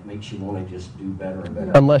mind, and it makes you want to just do better and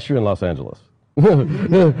better. Unless you're in Los Angeles.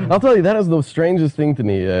 I'll tell you, that is the strangest thing to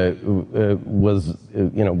me, was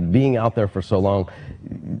being out there for so long.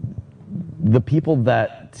 The people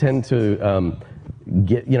that tend to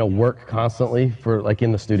get, work constantly for, like,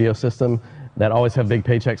 in the studio system, that always have big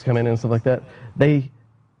paychecks come in and stuff like that,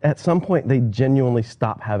 at some point, they genuinely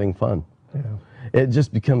stop having fun. Yeah. It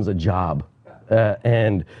just becomes a job.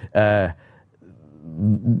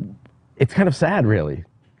 It's kind of sad, really,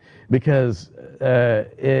 because I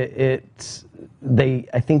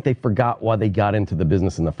think they forgot why they got into the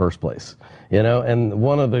business in the first place, And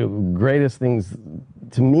one of the greatest things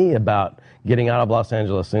to me about getting out of Los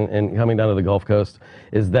Angeles and coming down to the Gulf Coast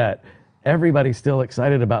is that everybody's still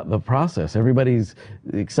excited about the process. Everybody's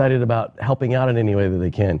excited about helping out in any way that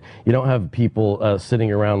they can. You don't have people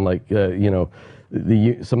sitting around like,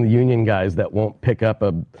 some of the union guys that won't pick up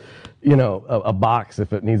a box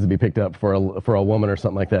if it needs to be picked up for a woman or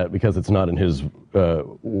something like that because it's not in his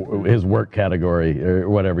work category or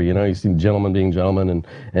whatever. You see gentlemen being gentlemen,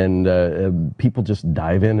 and people just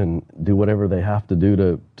dive in and do whatever they have to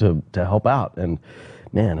do to help out. And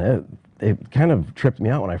man, it kind of tripped me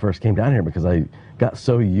out when I first came down here because I got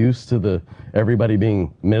so used to everybody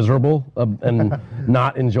being miserable and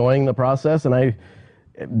not enjoying the process, and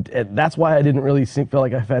that's why I didn't really feel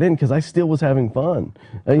like I fit in, because I still was having fun.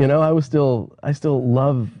 I still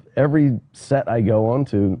love every set I go on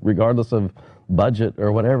to, regardless of budget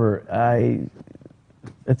or whatever.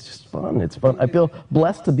 It's just fun. It's fun. I feel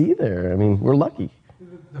blessed to be there. I mean, we're lucky.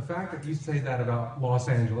 The fact that you say that about Los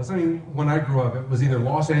Angeles, I mean, when I grew up, it was either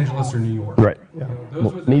Los Angeles or New York. Right.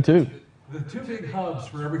 Those were me too. The two big hubs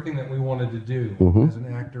for everything that we wanted to do as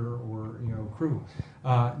an actor or crew.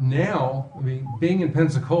 Now, I mean, being in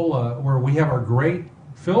Pensacola, where we have our great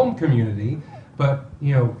film community, but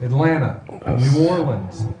Atlanta, New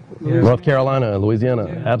Orleans, North Carolina,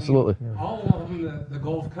 Louisiana, absolutely. All along the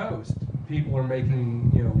Gulf Coast, people are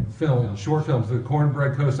making films, short films. The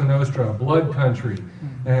Cornbread Cosa Nostra, Blood Country,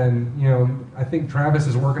 and I think Travis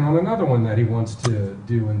is working on another one that he wants to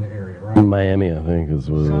do in the area, right? Miami, I think is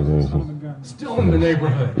what it is. Still in the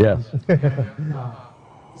neighborhood. Yes.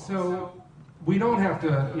 So we don't have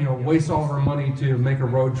to, waste all of our money to make a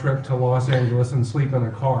road trip to Los Angeles and sleep in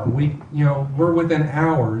a car. We're within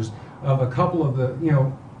hours of a couple of the,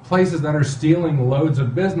 places that are stealing loads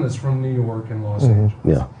of business from New York and Los Angeles.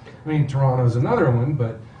 Yeah. I mean, Toronto's another one,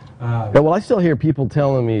 but Yeah, well, I still hear people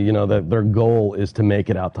telling me, you know, that their goal is to make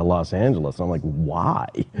it out to Los Angeles. I'm like, why?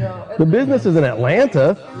 The business is in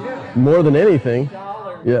Atlanta more than anything.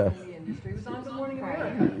 Yeah.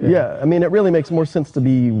 Yeah, I mean, it really makes more sense to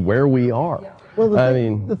be where we are. Well,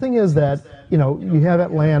 the thing is that, you know, you have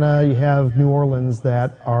Atlanta, you have New Orleans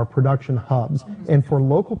that are production hubs. And for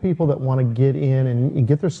local people that want to get in and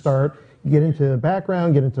get their start, get into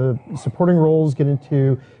background, get into supporting roles, get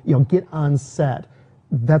into, you know, get on set,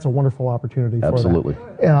 that's a wonderful opportunity for Absolutely.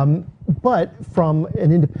 that. But from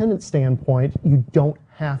an independent standpoint, you don't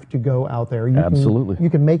have to go out there. Absolutely. You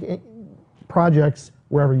can make projects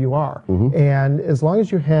wherever you are. And as long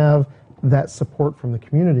as you have that support from the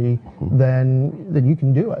community, then you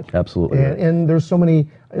can do it. Absolutely. And there's so many,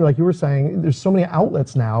 like you were saying, there's so many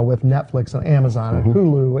outlets now with Netflix and Amazon and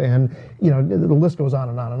Hulu, and you know, the list goes on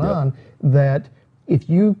and on and on, that if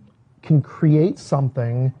you can create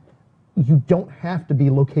something, you don't have to be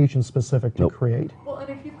location specific to create. Well, and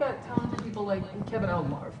if you've got talented people like Kevin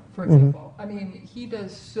Almarv, for example, I mean, he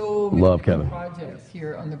does so many Love different Kevin. projects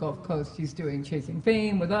here on the Gulf Coast. He's doing Chasing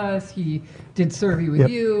Fame with us. He did Survey with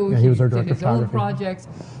You. Yeah, he was our did director his of own photography. projects.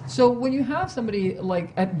 So when you have somebody like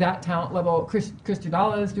at that talent level, Chris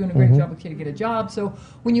Jadala is doing a great job with Kid to Get a Job. So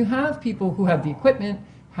when you have people who have the equipment,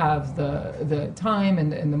 have the time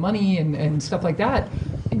and the money and stuff like that,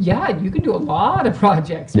 yeah, you can do a lot of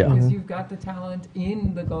projects because you've got the talent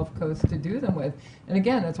in the Gulf Coast to do them with. And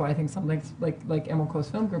again, that's why I think something like Emerald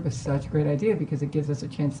Coast Film Group is such a great idea, because it gives us a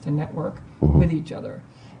chance to network with each other.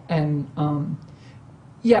 And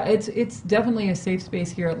yeah, it's definitely a safe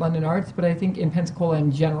space here at London Arts, but I think in Pensacola in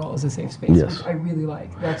general is a safe space, which I really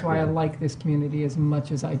like. That's why I like this community as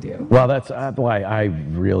much as I do. Well, that's why I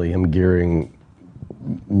really am gearing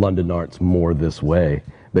London Arts more this way,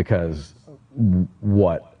 because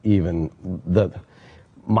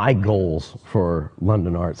my goals for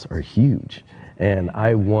London Arts are huge, and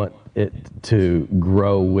I want it to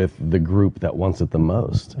grow with the group that wants it the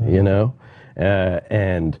most, you know,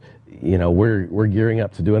 and you know, we're gearing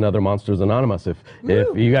up to do another Monsters Anonymous. If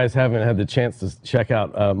you guys haven't had the chance to check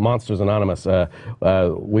out Monsters Anonymous,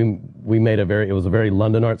 we made it was a very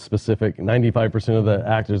London Arts specific. 95% of the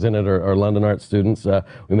actors in it are London Arts students.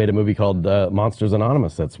 We made a movie called Monsters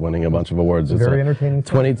Anonymous that's winning a bunch of awards. It's very entertaining.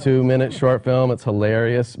 22-minute short film. It's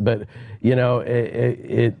hilarious, but you know,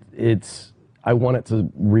 it's. I want it to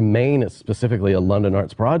remain specifically a London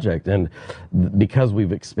Arts project, and because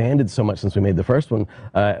we've expanded so much since we made the first one,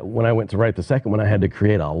 when I went to write the second one, I had to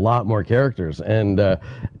create a lot more characters, and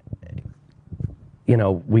you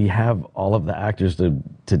know, we have all of the actors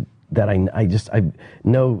that I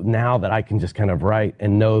know now that I can just kind of write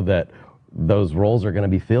and know that those roles are going to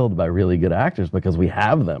be filled by really good actors because we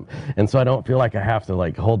have them, and so I don't feel like I have to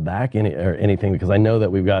like hold back anything, because I know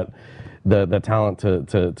that we've got the talent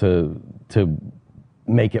to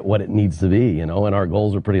make it what it needs to be, you know, and our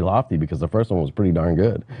goals are pretty lofty because the first one was pretty darn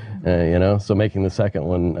good, you know, so making the second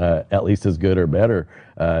one at least as good or better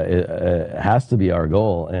it has to be our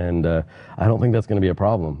goal, and I don't think that's going to be a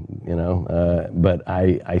problem, you know, but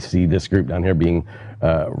I see this group down here being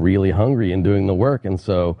really hungry and doing the work, and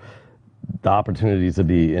so the opportunities to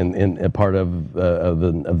be in a part of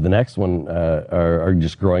the next one are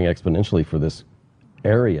just growing exponentially for this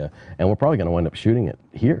area, and we're probably going to wind up shooting it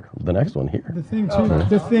here, the next one here. The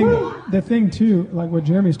thing too, like what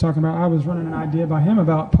Jeremy's talking about, I was running an idea by him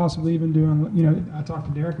about possibly even doing, you know, I talked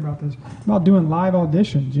to Derek about this, about doing live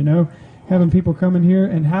auditions, you know, having people come in here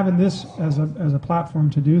and having this as a platform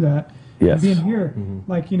to do that. Yes. And being here,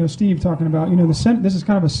 like, you know, Steve talking about, you know, this is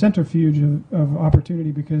kind of a centrifuge of opportunity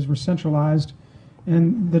because we're centralized,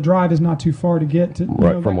 and the drive is not too far to get to,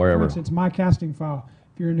 right, from wherever. For instance, my casting file.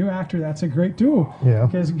 If you're a new actor, that's a great tool. Yeah.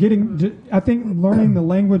 Because I think learning the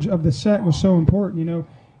language of the set was so important. You know,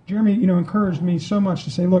 Jeremy, you know, encouraged me so much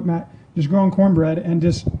to say, look, Matt, just grow on cornbread, and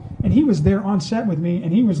he was there on set with me,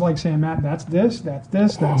 and he was like saying, Matt, that's this, that's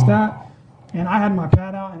that. And I had my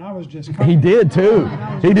pad out, and I was just He did too.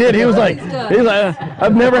 He did. He was like,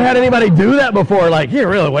 I've never had anybody do that before. Like, here,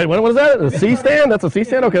 really? Wait, what was that? A C-stand? That's a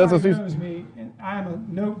C-stand? Okay, that's a C-stand. I am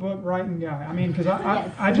a notebook writing guy. I mean, because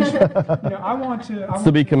I just, you know, I want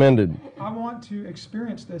to be commended. I want to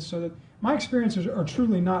experience this so that my experiences are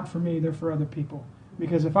truly not for me; they're for other people.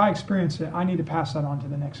 Because if I experience it, I need to pass that on to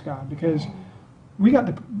the next guy. Because we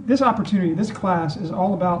got this opportunity. This class is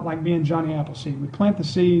all about like being Johnny Appleseed. We plant the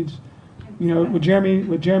seeds, you know, with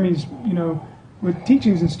Jeremy's, you know, with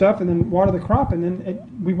teachings and stuff, and then water the crop, and then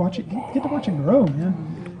we get to watch it grow,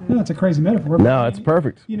 man. No, that's a crazy metaphor. No, it's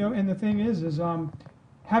perfect. You know, and the thing is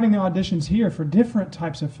having the auditions here for different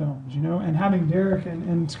types of films, you know, and having Derek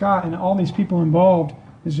and Scott and all these people involved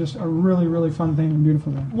is just a really, really fun thing and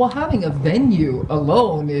beautiful thing. Well, having a venue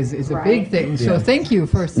alone is a big thing. So thank you,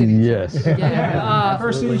 First City Yes. Church. Yeah,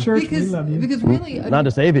 First City Church, because, we love you. Because really, Not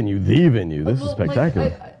just a venue, the venue. This is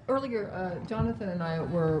spectacular. Earlier, Jonathan and I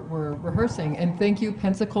were rehearsing, and thank you,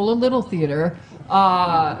 Pensacola Little Theater,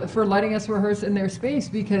 for letting us rehearse in their space,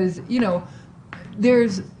 because, you know,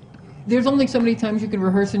 there's only so many times you can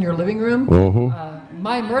rehearse in your living room.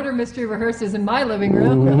 My murder mystery rehearses in my living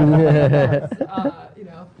room. You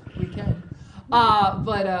know, we can.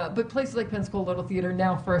 But places like Pensacola Little Theater,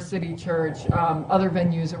 now First City Church, other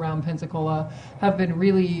venues around Pensacola have been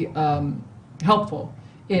really helpful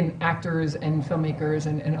in actors and filmmakers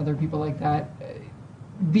and other people like that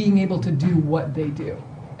being able to do what they do.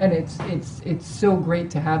 And it's so great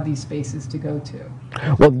to have these spaces to go to.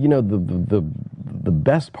 Well, you know, the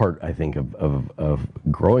best part, I think, of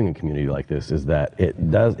growing a community like this is that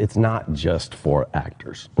it's not just for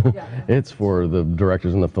actors. It's for the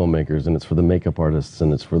directors and the filmmakers, and it's for the makeup artists,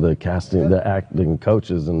 and it's for the casting, the acting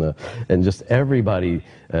coaches, and just everybody.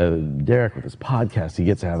 Derek, with his podcast, he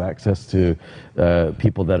gets to have access to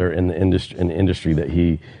people that are in the industry that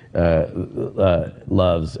he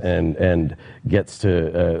loves, and gets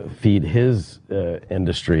to feed his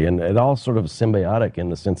industry, and it all sort of symbiotic in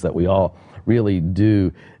the sense that we all really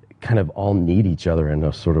do kind of all need each other in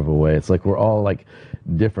a sort of a way. It's like we're all like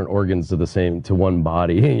different organs to one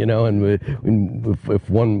body, you know, and if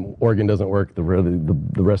one organ doesn't work, the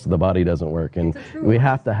rest of the body doesn't work, and we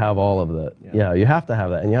have to have all of that. Yeah, you have to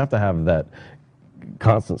have that, and you have to have that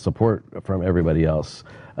constant support from everybody else,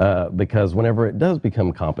 because whenever it does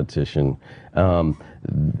become competition,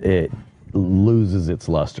 it loses its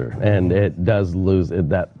luster, and it does lose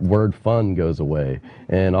that word fun goes away,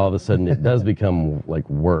 and all of a sudden it does become like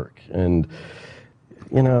work. And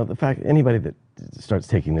you know, the fact anybody that starts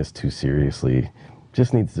taking this too seriously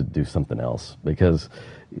just needs to do something else, because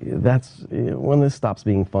that's when this stops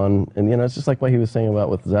being fun. And you know, it's just like what he was saying about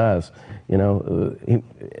with Zaz, you know,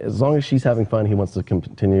 as long as she's having fun, he wants to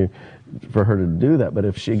continue for her to do that. But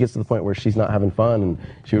if she gets to the point where she's not having fun and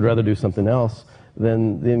she would rather do something else,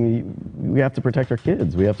 then we have to protect our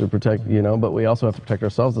kids. We have to protect, you know, but we also have to protect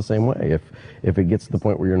ourselves the same way. If it gets to the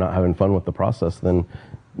point where you're not having fun with the process, then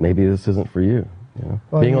maybe this isn't for you. You know?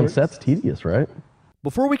 Well, being on set's tedious, right?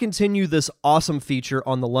 Before we continue this awesome feature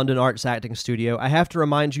on the London Arts Acting Studio, I have to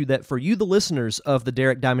remind you that for you, the listeners of the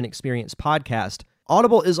Derek Diamond Experience podcast,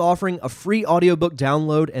 Audible is offering a free audiobook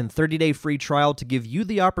download and 30-day free trial to give you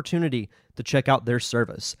the opportunity to check out their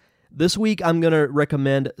service. This week, I'm going to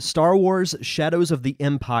recommend Star Wars Shadows of the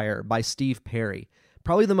Empire by Steve Perry.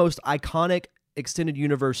 Probably the most iconic extended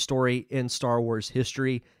universe story in Star Wars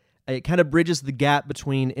history. It kind of bridges the gap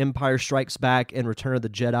between Empire Strikes Back and Return of the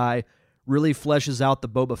Jedi, really fleshes out the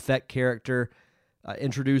Boba Fett character,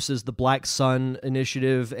 introduces the Black Sun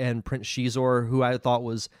Initiative and Prince Shizor, who I thought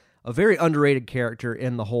was a very underrated character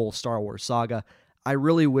in the whole Star Wars saga. I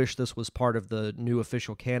really wish this was part of the new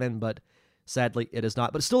official canon, but sadly, it is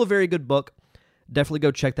not. But it's still a very good book. Definitely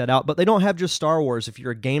go check that out. But they don't have just Star Wars. If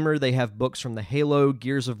you're a gamer, they have books from the Halo,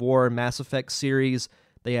 Gears of War, Mass Effect series.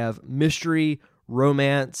 They have mystery,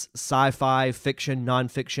 romance, sci-fi, fiction,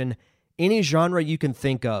 nonfiction. Any genre you can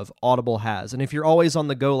think of, Audible has. And if you're always on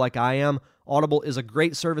the go like I am, Audible is a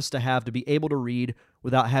great service to have to be able to read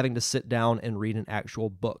without having to sit down and read an actual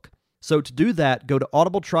book. So to do that, go to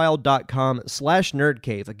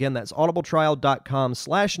audibletrial.com/nerdcave. Again, that's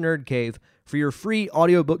audibletrial.com/nerdcave for your free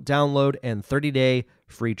audiobook download and 30-day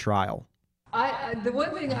free trial. The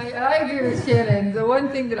one thing I agree with Shannon. The one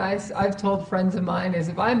thing that I've told friends of mine is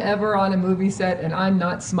if I'm ever on a movie set and I'm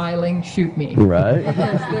not smiling, shoot me. Right.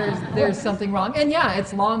 Because there's something wrong. And yeah,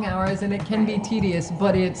 it's long hours and it can be tedious,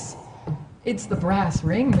 but it's the brass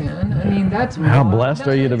ring, man. I mean, that's how blessed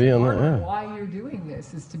are you to be on that? Yeah. Why you're doing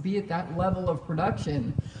this is to be at that level of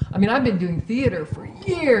production. I mean, I've been doing theater for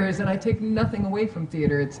years, and I take nothing away from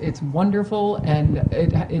theater. It's wonderful, and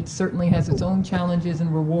it certainly has its own challenges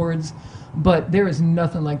and rewards. But there is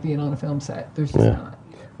nothing like being on a film set. There's just not.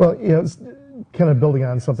 Well, you know, kind of building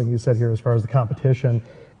on something you said here as far as the competition.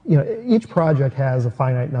 You know, each project has a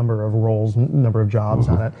finite number of roles, number of jobs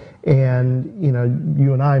on it, and you know,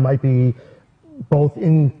 you and I might be both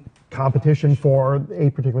in competition for a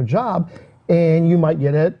particular job, and you might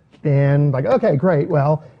get it, and like, okay, great,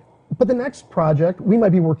 well, but the next project, we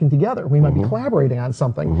might be working together, we might be collaborating on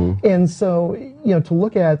something, and so, you know, to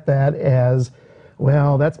look at that as,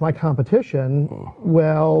 well, that's my competition,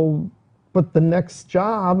 well, but the next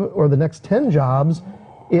job, or the next 10 jobs,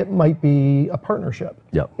 it might be a partnership.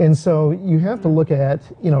 Yep. And so you have to look at,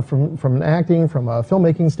 you know, from an acting, from a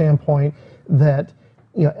filmmaking standpoint, that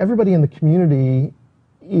you know, everybody in the community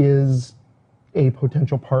is a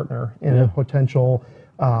potential partner and a potential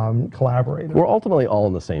collaborator. We're ultimately all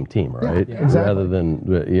on the same team, right? Yeah, exactly. Rather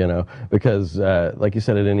than, because like you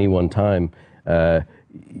said, at any one time,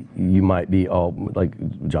 you might be all, like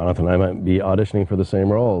Jonathan and I might be auditioning for the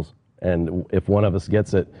same roles. And if one of us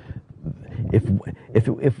gets it,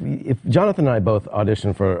 if Jonathan and I both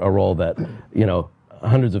audition for a role that,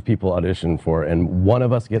 hundreds of people audition for, and one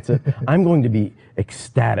of us gets it, I'm going to be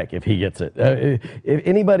ecstatic if he gets it. If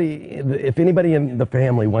anybody in the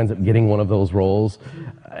family winds up getting one of those roles,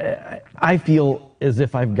 I feel as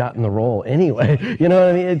if I've gotten the role anyway. You know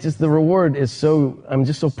what I mean? It's just the reward is so. I'm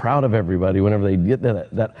just so proud of everybody whenever they get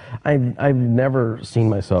that. I've never seen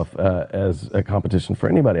myself as a competition for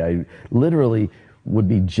anybody. I literally would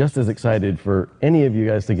be just as excited for any of you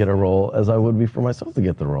guys to get a role as I would be for myself to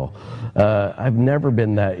get the role. I've never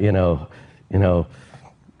been that,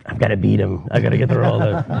 I've got to beat him. I got to get the role.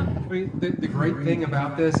 The great thing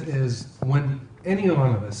about this is when any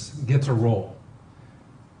one of us gets a role,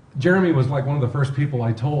 Jeremy was like one of the first people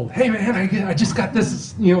I told, hey man, I just got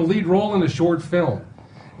this, lead role in a short film.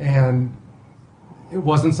 And it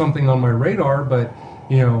wasn't something on my radar, but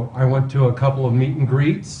I went to a couple of meet and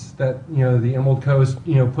greets that, the Emerald Coast,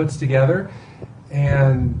 puts together.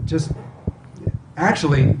 And just,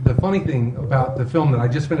 actually, the funny thing about the film that I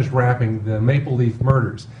just finished wrapping, the Maple Leaf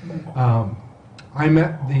Murders, I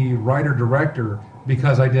met the writer-director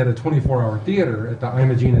because I did a 24-hour theater at the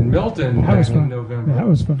Imogene in Milton back in November. That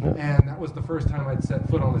was fun. And that was the first time I'd set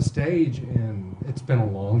foot on a stage, and it's been a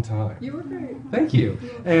long time. You were great. Thank you.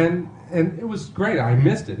 And it was great. I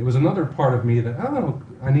missed it. It was another part of me that,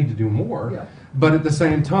 I need to do more. Yeah. But at the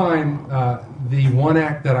same time, the one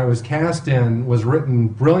act that I was cast in was written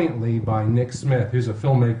brilliantly by Nick Smith, who's a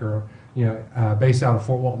filmmaker, based out of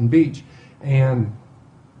Fort Walton Beach. And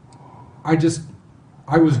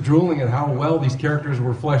I was drooling at how well these characters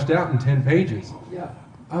were fleshed out in 10 pages. Yeah.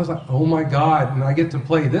 I was like, oh my God, and I get to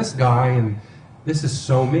play this guy, and this is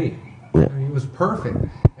so me. I mean, it was perfect.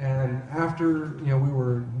 And after, we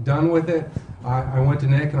were done with it, I went to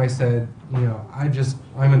Nick and I said,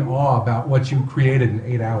 I'm in awe about what you created in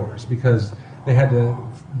 8 hours, because they had to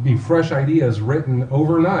be fresh ideas written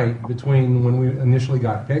overnight between when we initially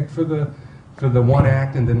got picked for the one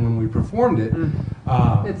act and then when we performed it.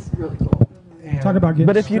 It's really cool. Talk about getting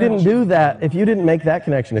But if you didn't do that, if you didn't make that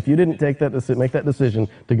connection, if you didn't make that decision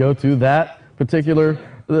to go to that particular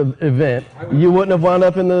event, you wouldn't have wound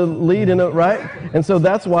up in the lead in it, right? And so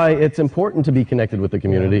that's why it's important to be connected with the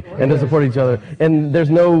community and to support each other. And there's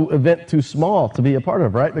no event too small to be a part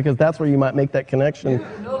of, right? Because that's where you might make that connection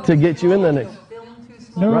to get you in the next.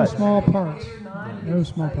 No small parts. No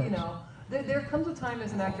small parts. There comes a time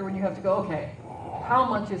as an actor when you have to go, okay, how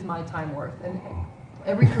much is my time worth? And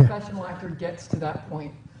every professional actor gets to that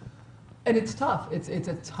point. And it's tough. It's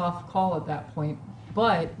a tough call at that point.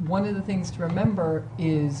 But one of the things to remember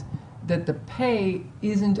is that the pay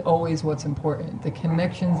isn't always what's important. The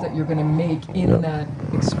connections that you're going to make in that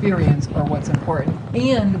experience are what's important,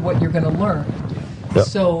 and what you're going to learn. Yep.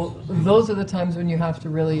 So those are the times when you have to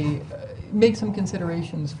really make some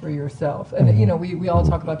considerations for yourself. And we all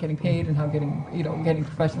talk about getting paid and how getting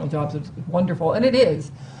professional jobs is wonderful, and it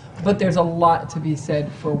is. But there's a lot to be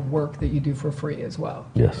said for work that you do for free as well.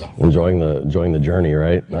 Yes, enjoying the journey,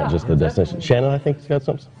 right? Yeah, not just the destination. Shannon, I think, has got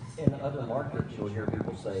something. In other markets, you'll hear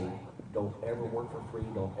people say, don't ever work for free,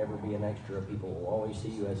 don't ever be an extra. People will always see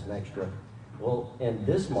you as an extra. Well, in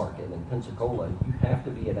this market, in Pensacola, you have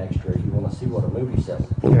to be an extra if you want to see what a movie sells.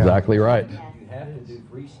 Exactly right. You have to do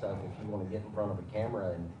free stuff if you want to get in front of a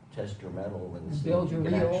camera and test your mettle and see build if you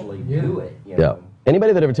your can reel. actually do it. Yeah.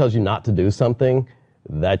 Anybody that ever tells you not to do something,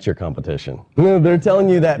 that's your competition. They're telling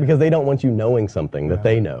you that because they don't want you knowing something that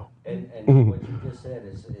they know. And what you just said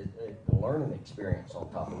is a learning experience on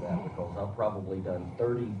top of that, because I've probably done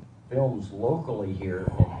 30 films locally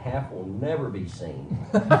here, and half will never be seen.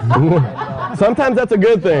 Sometimes that's a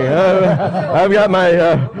good thing. I've got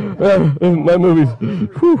my movies.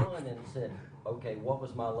 Whew. And said, okay, what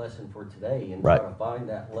was my lesson for today? And right. try to find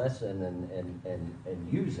that lesson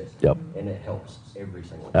and use it. Yep. And it helps every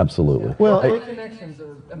single time. Absolutely. Yeah. Well, connections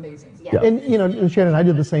are amazing. Yeah. And Shannon, I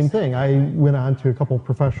did the same thing. I went on to a couple of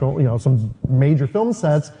professional, some major film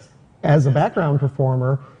sets as a background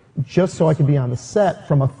performer, just so I could be on the set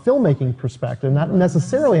from a filmmaking perspective, not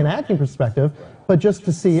necessarily an acting perspective, but just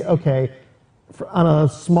to see, okay, on a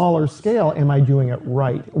smaller scale, am I doing it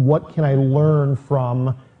right? What can I learn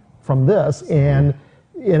from this? And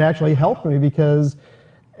it actually helped me, because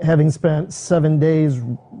having spent 7 days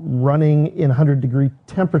running in 100-degree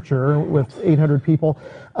temperature with 800 people,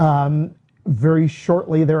 very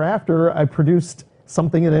shortly thereafter, I produced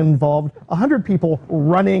something that involved 100 people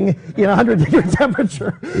running in 100-degree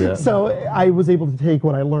temperature. Yeah. So I was able to take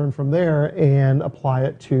what I learned from there and apply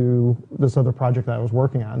it to this other project that I was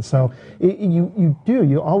working on. So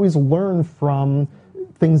you always learn from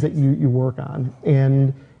things that you work on.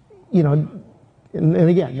 And, and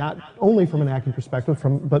again, not only from an acting perspective,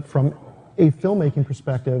 but from a filmmaking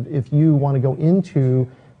perspective, if you want to go into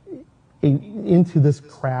this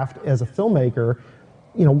craft as a filmmaker,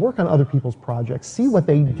 work on other people's projects, see what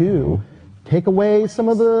they do, take away some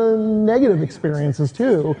of the negative experiences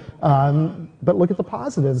too, but look at the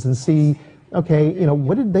positives and see, okay,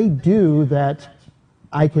 what did they do that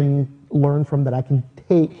I can learn from, that I can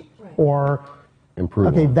take, or improve.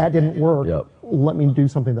 Okay, that didn't work. Yep. Let me do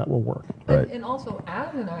something that will work. Right. And also,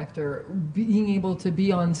 as an actor, being able to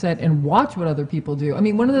be on set and watch what other people do. I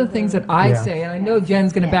mean, one of the things that I say, and I know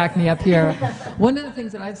Jen's going to back me up here, one of the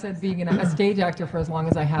things that I've said being a stage actor for as long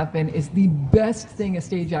as I have been is the best thing a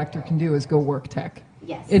stage actor can do is go work tech.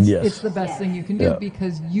 Yes. It's the best thing you can do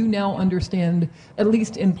because you now understand, at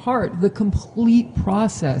least in part, the complete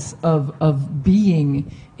process of being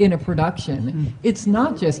in a production. It's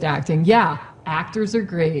not just acting. Yeah, actors are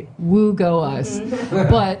great. Woo, go us.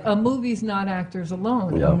 But a movie's not actors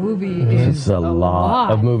alone. A movie is a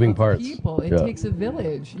lot of moving parts. People. It takes a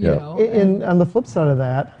village, you know. And on the flip side of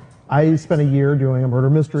that, I spent a year doing a murder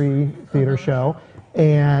mystery theater show,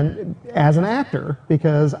 and as an actor,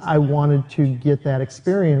 because I wanted to get that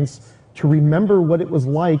experience to remember what it was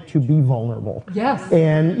like to be vulnerable. Yes.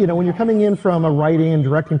 And, when you're coming in from a writing and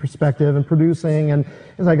directing perspective and producing, and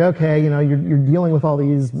it's like, okay, you're dealing with all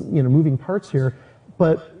these, moving parts here,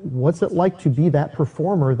 but what's it like to be that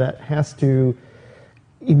performer that has to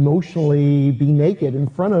emotionally be naked in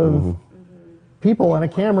front of people and a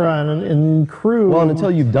camera and crew? Well, and until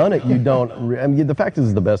you've done it, you don't. I mean, the fact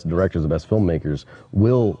is, the best directors, the best filmmakers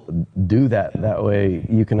will do that. That way,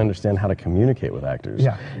 you can understand how to communicate with actors.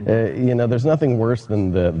 Yeah. There's nothing worse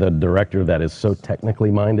than the director that is so technically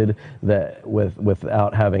minded that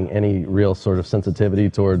without having any real sort of sensitivity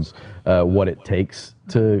towards what it takes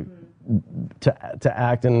to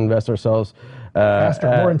act and invest ourselves. Faster,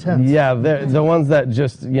 more intense. Yeah, the ones that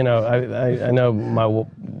just, I know my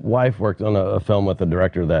wife worked on a film with a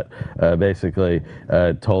director that basically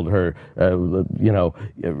told her,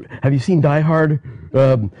 have you seen Die Hard?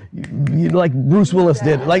 Like Bruce Willis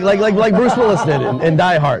did, like Bruce Willis did in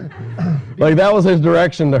Die Hard. Like that was his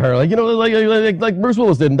direction to her, like Bruce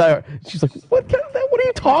Willis did in Die Hard. She's like, what are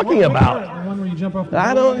you talking about? The one where you jump off the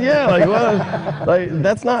I don't. Yeah, like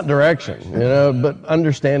that's not direction, But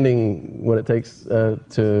understanding what it takes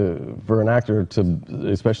for an actor to,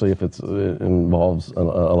 especially if it involves a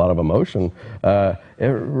lot of emotion,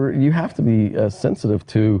 you have to be sensitive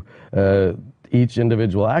to each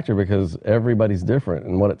individual actor because everybody's different,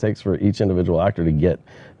 and what it takes for each individual actor to get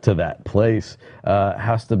to that place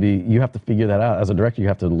has to be. You have to figure that out as a director. You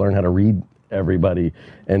have to learn how to read everybody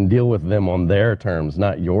and deal with them on their terms,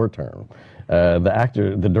 not your term.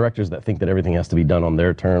 The directors that think that everything has to be done on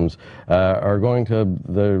their terms are going to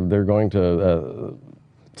they're going to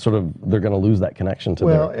lose that connection to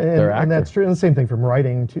their actor. And that's true. And the same thing from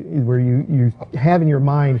writing, where you have in your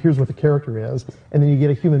mind, here's what the character is, and then you get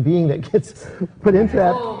a human being that gets put into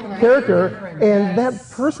that character, and that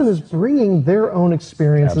person is bringing their own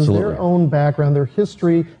experiences, their own background, their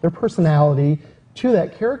history, their personality to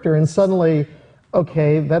that character, and suddenly,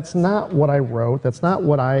 okay, that's not what I wrote, that's not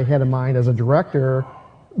what I had in mind as a director,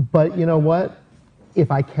 but you know what?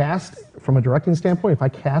 If I cast, from a directing standpoint, if I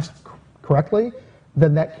cast correctly,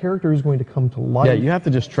 then that character is going to come to life. Yeah, you have to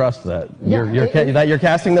just trust that. That you're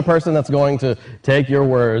casting the person that's going to take your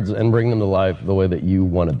words and bring them to life the way that you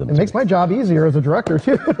wanted them to. It makes my job easier as a director,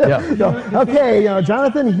 too. Okay,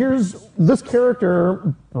 Jonathan, here's this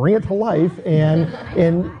character, bring it to life, and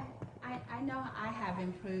I know I have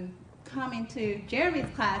improved coming to Jeremy's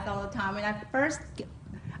class all the time. When I first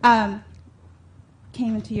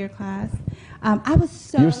came into your class, I was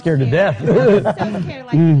so You were scared to death. I was so scared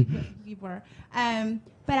like you were.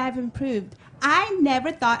 But I've improved. I never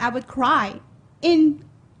thought I would cry in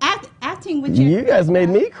acting with you. You guys made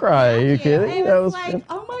me cry. Are you kidding? I was like,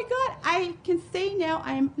 oh my God, I can say now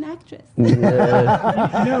I am an actress.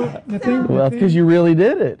 Well, it's because you really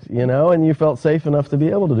did it, and you felt safe enough to be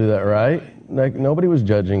able to do that, right? Like nobody was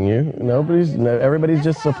judging you. Everybody's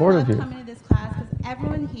just supportive of you. Coming to this class because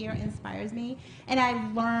everyone here inspires me, and I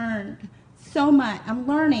learned so much. I'm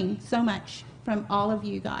learning so much from all of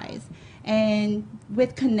you guys. And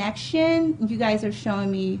with connection, you guys are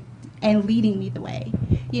showing me and leading me the way,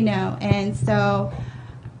 and so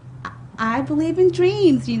I believe in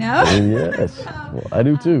dreams, Yes, well, I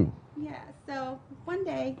do too. Yeah, so one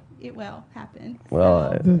day, it will happen.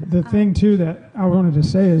 Well, the thing too that I wanted to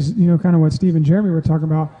say is, kind of what Steve and Jeremy were talking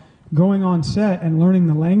about. Going on set and learning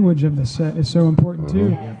the language of the set is so important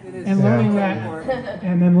too, and learning that,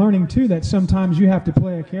 and then learning too that sometimes you have to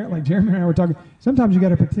play a character. Like Jeremy and I were talking. Sometimes you got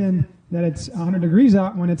to pretend that it's 100 degrees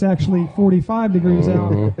out when it's actually 45 degrees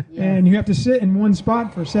out, and you have to sit in one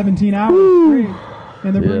spot for 17 hours straight.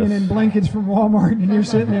 And they're bringing in blankets from Walmart, and you're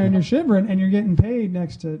sitting there and you're shivering, and you're getting paid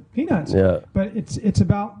next to peanuts. Yeah. But it's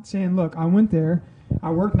about saying, look, I went there,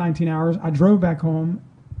 I worked 19 hours, I drove back home,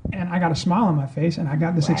 and I got a smile on my face, and I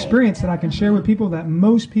got this experience that I can share with people that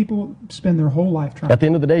most people spend their whole life trying. At the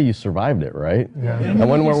end of the day, you survived it, right? Yeah. And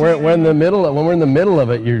when we're in the middle of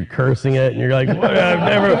it, you're cursing it, and you're like,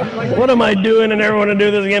 what am I doing? I never want to do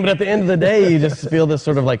this again. But at the end of the day, you just feel this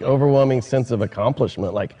sort of like overwhelming sense of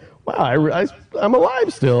accomplishment, like, wow, I'm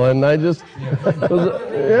alive still, and I just, One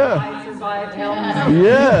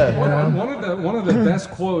of the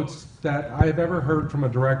best quotes that I've ever heard from a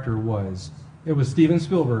director was, it was Steven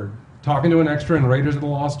Spielberg talking to an extra in Raiders of the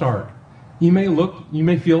Lost Ark. You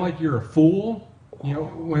may feel like you're a fool,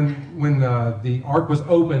 when the Ark was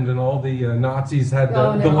opened and all the Nazis had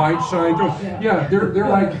the light shine through. Yeah, they're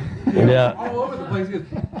like all over the place.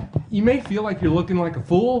 You may feel like you're looking like a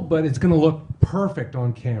fool, but it's going to look perfect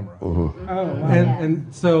on camera. Oh, wow. And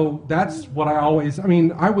so that's what I was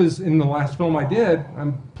in the last film I did,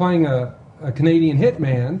 I'm playing a Canadian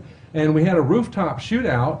hitman, and we had a rooftop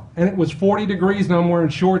shootout, and it was 40 degrees, and I'm wearing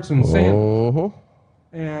shorts and sandals.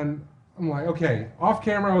 And I'm like, okay, off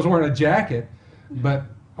camera I was wearing a jacket, but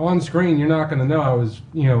on screen you're not going to know I was,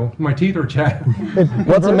 my teeth are chattering.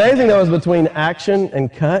 What's amazing though is between action and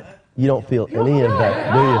cut, you don't feel any of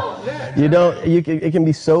that, do you? You don't. It can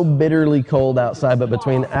be so bitterly cold outside, but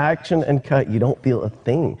between action and cut, you don't feel a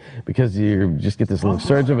thing because you just get this little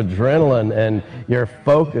surge of adrenaline and you're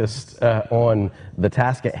focused on the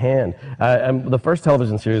task at hand. The first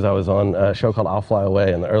television series I was on, a show called I'll Fly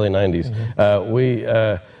Away in the early 90s,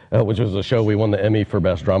 which was a show we won the Emmy for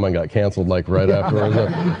Best Drama and got canceled like right afterwards.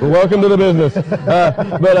 Welcome to the business.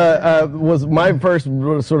 But was my first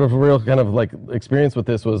sort of real kind of like experience with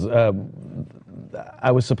this was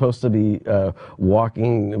I was supposed to be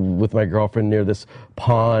walking with my girlfriend near this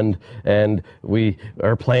pond, and we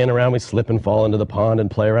are playing around. We slip and fall into the pond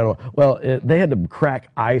and play around. Well, they had to crack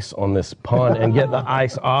ice on this pond and get the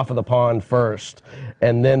ice off of the pond first,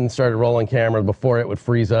 and then started rolling camera before it would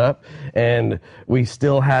freeze up. And we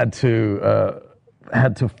still had to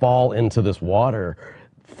fall into this water,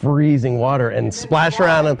 freezing water, and splash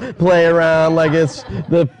around and play around like it's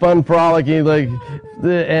the fun frolicking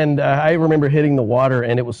and I remember hitting the water,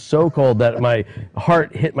 and it was so cold that my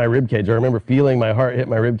heart hit my rib cage. I remember feeling my heart hit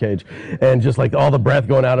my rib cage, and just like all the breath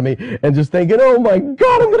going out of me, and just thinking, oh my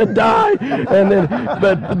God, I'm gonna die. And then,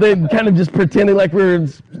 but they kind of just pretending like we were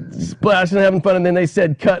splashing and having fun, and then they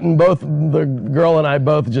said cut, and both the girl and I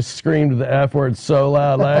both just screamed the F word so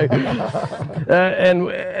loud, like, and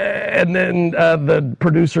then the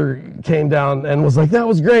producer came down and was like, that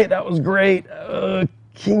was great.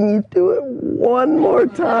 Can you do it one more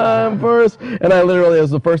time for us? And I literally, it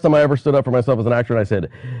was the first time I ever stood up for myself as an actor, and I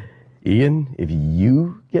said, Ian, if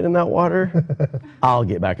you get in that water, I'll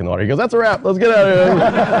get back in the water. He goes, that's a wrap. Let's get out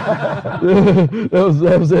of here.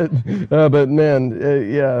 that was it. But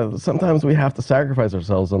man, sometimes we have to sacrifice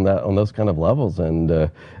ourselves on those kind of levels,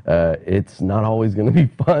 and it's not always going to be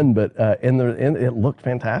fun. But it looked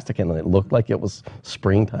fantastic, and it looked like it was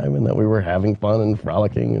springtime, and that we were having fun and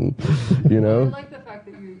frolicking, and I like the fact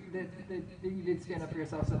that you did stand up for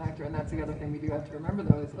yourself as an actor, and that's the other thing we do have to remember,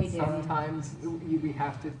 though, is that sometimes we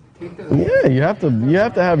have to take those. Yeah, you have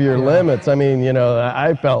to have your limits. I mean,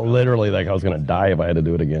 I felt literally like I was going to die if I had to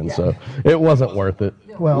do it again, so it wasn't worth it.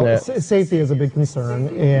 Well, safety is a big concern,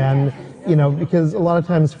 and because a lot of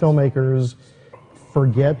times filmmakers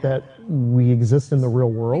forget that we exist in the real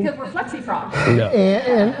world. Because we're flexi-frogs. Yeah.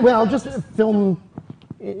 And well, just film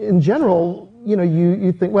in general.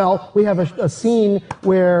 You think, well, we have a scene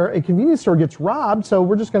where a convenience store gets robbed, so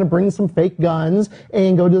we're just going to bring some fake guns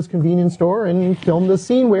and go to this convenience store and film the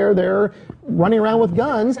scene where they're running around with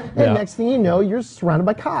guns, and next thing you know, you're surrounded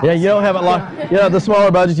by cops. Yeah, you don't have it locked. The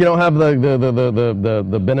smaller budgets, you don't have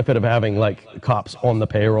the benefit of having like cops on the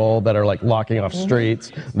payroll that are like locking off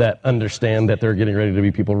streets, that understand that they're getting ready to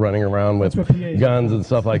be people running around with guns and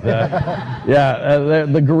stuff like that.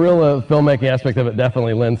 The guerrilla filmmaking aspect of it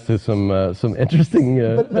definitely lends to some interesting.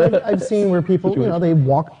 But I've seen where people, they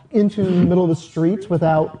walk into the middle of the streets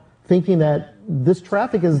without thinking that this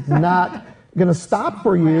traffic is not going to stop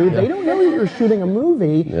for you. They don't know that you're shooting a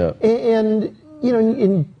movie. And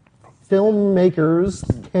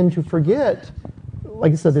filmmakers tend to forget,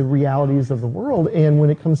 like I said, the realities of the world. And when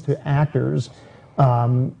it comes to actors,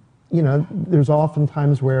 there's often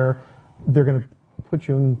times where they're going to put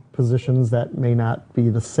you in positions that may not be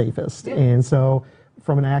the safest. And so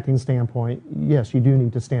from an acting standpoint, yes, you do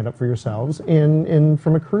need to stand up for yourselves, and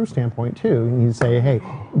from a crew standpoint too. You need to say, hey,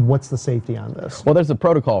 what's the safety on this? Well, there's a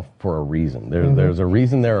protocol for a reason. There's a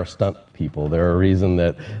reason there are stunt people. There's a reason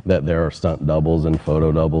that there are stunt doubles and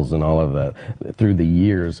photo doubles and all of that. Through the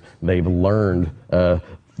years, they've learned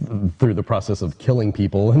through the process of killing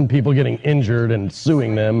people and people getting injured and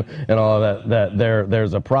suing them and all of that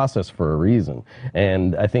there's a process for a reason.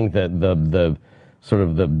 And I think that the sort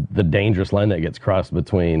of the dangerous line that gets crossed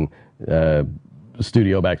between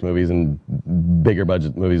studio-backed movies and bigger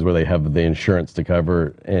budget movies where they have the insurance to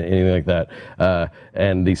cover anything like that,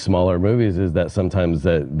 and these smaller movies, is that sometimes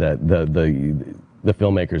the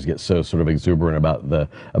filmmakers get so sort of exuberant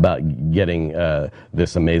about getting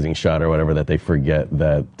this amazing shot or whatever that they forget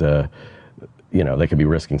that they could be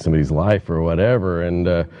risking somebody's life or whatever. And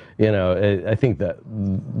I think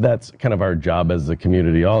that's kind of our job as a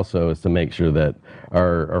community also, is to make sure that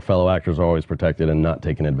our fellow actors are always protected and not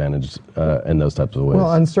taken advantage in those types of ways. Well,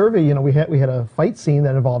 on Survey, we had a fight scene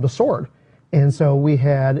that involved a sword, and so we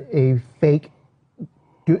had a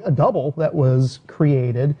double that was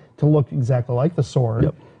created to look exactly like the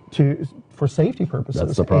sword, for safety purposes.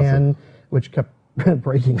 That's the process. And which kept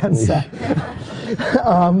breaking on set.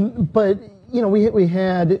 But we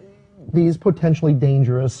had these potentially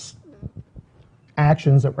dangerous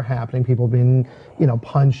actions that were happening, people being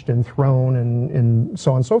punched and thrown and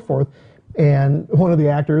so on and so forth. And one of the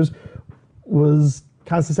actors was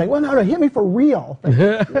constantly saying, well, no, hit me for real. Like,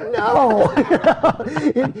 no.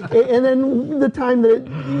 And then the time that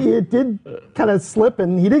it did kind of slip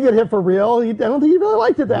and he did get hit for real, I don't think he really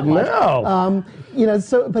liked it that much. No.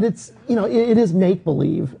 But it's, it is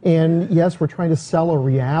make-believe. And yes, we're trying to sell a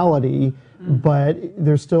reality, but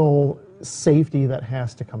there's still safety that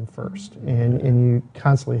has to come first. And you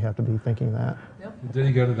constantly have to be thinking that. Did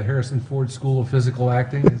he go to the Harrison Ford School of Physical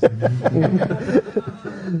Acting?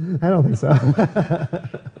 I don't think so.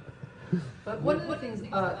 But one of the things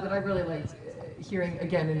that I really liked hearing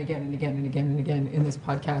again and again and again and again and again in this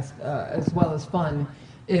podcast, as well as fun,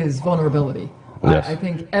 is vulnerability. Yes. I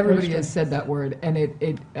think everybody has said that word,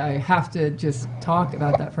 and I have to just talk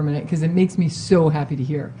about that for a minute because it makes me so happy to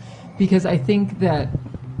hear. Because I think that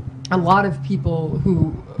a lot of people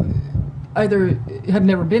who either have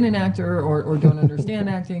never been an actor or don't understand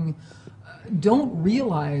acting don't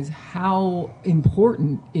realize how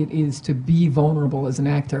important it is to be vulnerable as an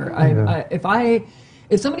actor.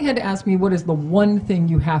 If somebody had to ask me what is the one thing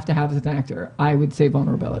you have to have as an actor, I would say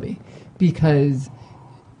vulnerability, because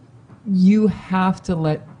you have to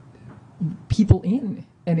let people in,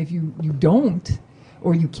 and if you don't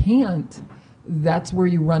or you can't, that's where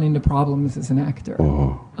you run into problems as an actor.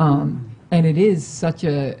 And it is such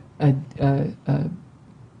a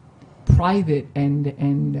private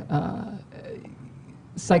and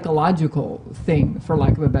psychological thing, for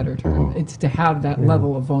lack of a better term. It's to have that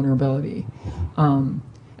level of vulnerability.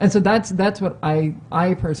 And so that's what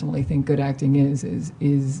I personally think good acting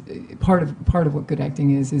is part of what good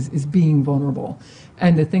acting is being vulnerable.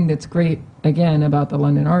 And the thing that's great, again, about the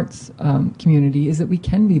London Arts community is that we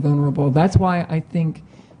can be vulnerable. That's why I think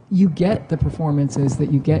you get the performances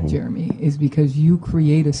that you get, Jeremy, is because you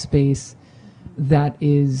create a space that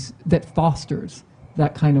fosters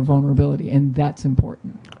that kind of vulnerability, and that's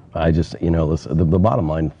important. I just, listen, the bottom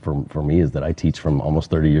line for me is that I teach from almost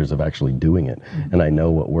 30 years of actually doing it, and I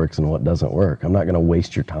know what works and what doesn't work. I'm not going to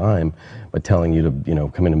waste your time by telling you to,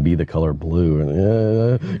 come in and be the color blue,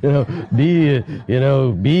 and be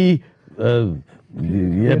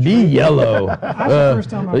yellow.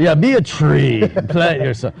 Be a tree. Plant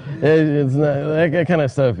yourself. It's not, that kind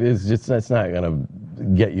of stuff is just, that's not going to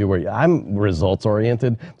get you where I'm results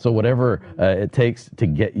oriented. So whatever it takes to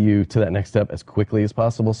get you to that next step as quickly as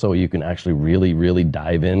possible, so you can actually really, really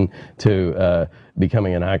dive in to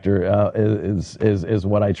becoming an actor is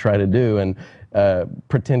what I try to do. And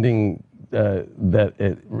pretending that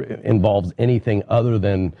it involves anything other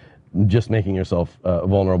than just making yourself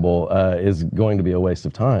vulnerable is going to be a waste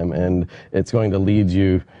of time, and it's going to lead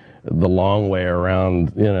you the long way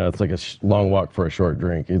around. It's like a long walk for a short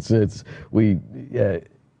drink.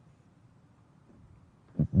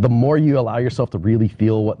 The more you allow yourself to really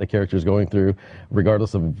feel what the character is going through,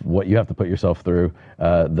 regardless of what you have to put yourself through,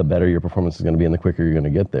 the better your performance is going to be and the quicker you're going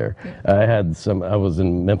to get there. I was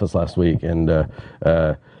in Memphis last week, and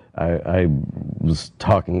I was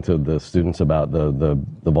talking to the students about the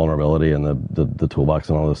vulnerability and the toolbox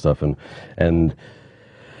and all this stuff, and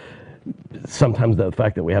sometimes the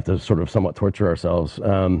fact that we have to sort of somewhat torture ourselves.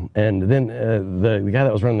 And then the guy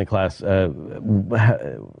that was running the class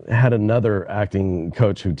had another acting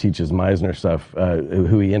coach who teaches Meisner stuff,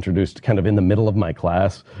 who he introduced kind of in the middle of my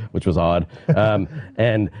class, which was odd.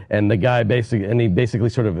 And the guy basically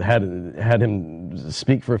sort of had him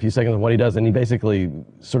speak for a few seconds of what he does, and he basically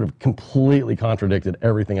sort of completely contradicted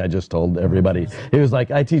everything I just told everybody. He was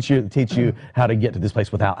like, I teach you how to get to this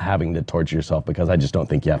place without having to torture yourself, because I just don't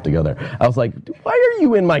think you have to go there. I was like, why are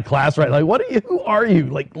you in my class, right? Like, who are you?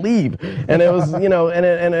 Like, leave. And it was,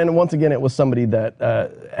 and once again, it was somebody that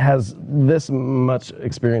has this much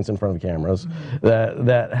experience in front of cameras,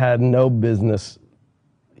 that had no business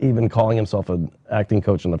even calling himself an acting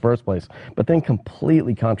coach in the first place, but then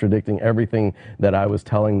completely contradicting everything that I was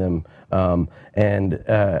telling them, and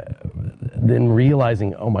then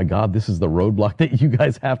realizing, oh my God, this is the roadblock that you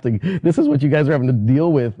guys this is what you guys are having to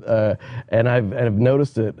deal with, and I've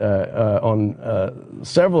noticed it on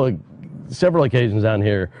several occasions down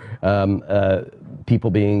here, people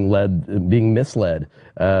being misled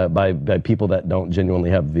by people that don't genuinely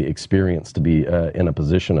have the experience to be in a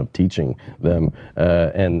position of teaching them,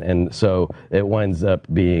 and so it winds up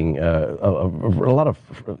being a lot of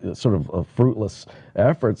sort of fruitless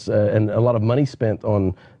efforts and a lot of money spent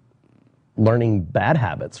on learning bad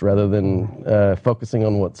habits rather than focusing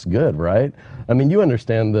on what's good, right? I mean, you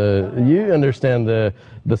understand the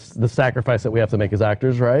sacrifice that we have to make as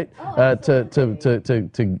actors, right?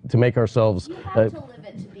 To make ourselves. You have to live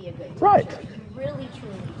it to be a good teacher. Right. You really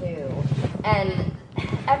truly do. And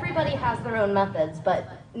everybody has their own methods, but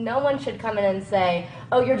no one should come in and say,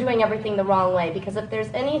 oh, you're doing everything the wrong way, because if there's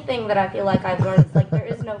anything that I feel like I've learned, it's like there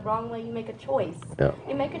is no wrong way. You make a choice. Yeah.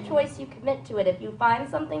 You make a choice, you commit to it. If you find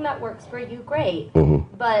something that works for you, great.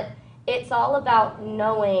 Mm-hmm. But it's all about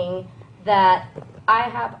knowing that I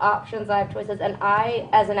have options, I have choices, and I,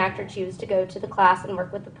 as an actor, choose to go to the class and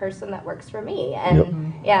work with the person that works for me.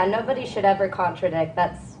 And yeah, nobody should ever contradict.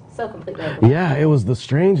 That's so completely understandable. Yeah, it was the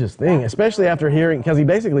strangest thing, especially after hearing, because he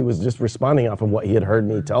basically was just responding off of what he had heard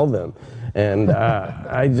me tell them. And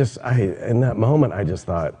in that moment, I just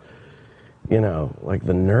thought, like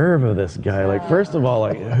the nerve of this guy. Like, first of all,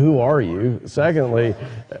 like, who are you? Secondly,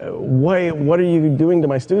 what are you doing to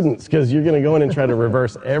my students? Because you're going to go in and try to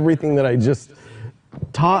reverse everything that I just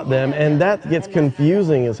taught them, and that gets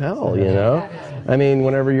confusing as hell, I mean,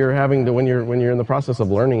 when you're in the process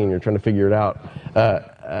of learning and you're trying to figure it out,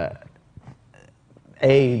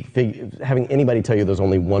 having anybody tell you there's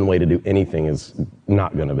only one way to do anything is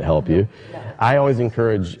not going to help you. I always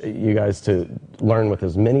encourage you guys to learn with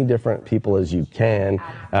as many different people as you can,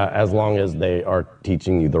 as long as they are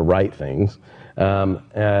teaching you the right things.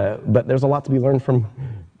 But there's a lot to be learned from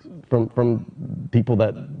people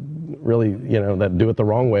that really, that do it the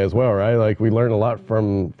wrong way as well, right? Like, we learn a lot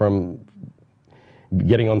from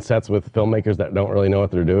getting on sets with filmmakers that don't really know what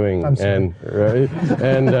they're doing, and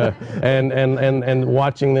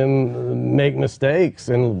watching them make mistakes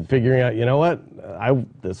and figuring out, what, I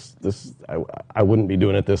wouldn't be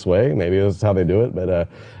doing it this way. Maybe this is how they do it, but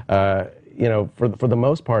for the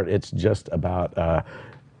most part, it's just about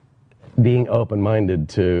being open-minded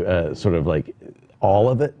to sort of like all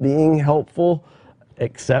of it being helpful,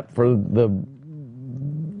 except for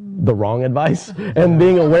the wrong advice, and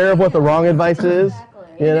being aware of what the wrong advice is.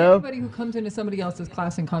 Anybody who comes into somebody else's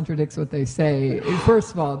class and contradicts what they say,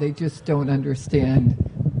 first of all, they just don't understand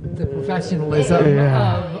the professionalism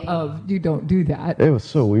of you don't do that. It was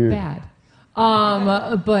so weird. Bad.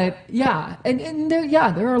 But yeah, and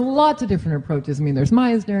there are lots of different approaches. I mean, there's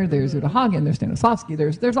Meisner, there's Uta Hagen, there's Stanislavski,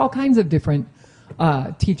 there's all kinds of different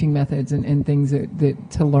teaching methods and things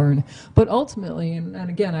that to learn. But ultimately, and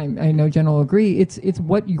again, I know Jen will agree, it's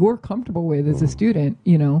what you're comfortable with as a student,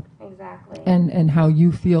 Exactly. And how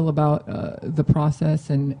you feel about the process,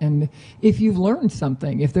 and if you've learned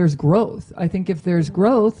something, if there's growth. I think if there's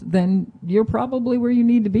growth, then you're probably where you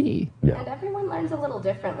need to be. Yeah. And everyone learns a little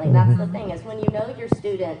differently. That's the thing, is when you know your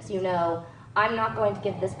students, I'm not going to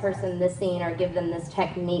give this person this scene or give them this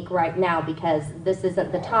technique right now because this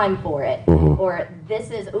isn't the time for it. Or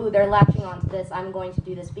this is, they're latching onto this, I'm going to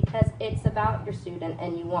do this, because it's about your student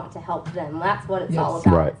and you want to help them. That's what it's all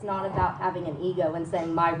about. Right. It's not about having an ego and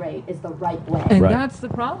saying my rate is the right way. And that's the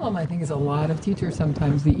problem, I think, is a lot of teachers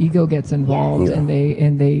sometimes the ego gets involved and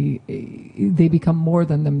they become more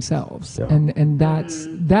than themselves. Yeah. And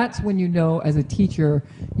that's when as a teacher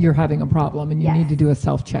you're having a problem and you need to do a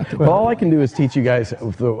self-check. Well, all I can do do is teach you guys.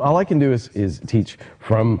 All I can do is teach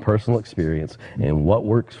from personal experience and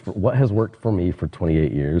what has worked for me for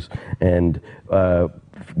 28 years, and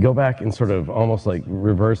go back and sort of almost like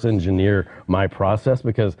reverse engineer my process,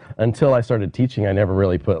 because until I started teaching, I never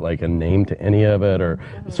really put like a name to any of it or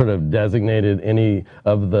sort of designated any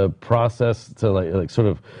of the process to like sort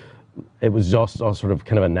of, it was just all sort of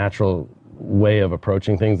kind of a natural way of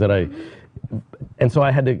approaching things and so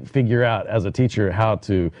I had to figure out as a teacher how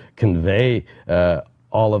to convey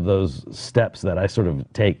all of those steps that I sort of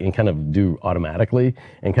take and kind of do automatically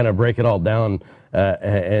and kind of break it all down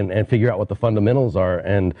and figure out what the fundamentals are.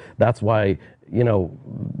 And that's why,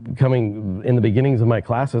 coming in the beginnings of my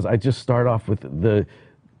classes, I just start off with the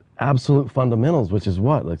absolute fundamentals, which is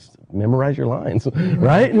what? Let's memorize your lines,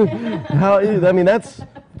 right? That's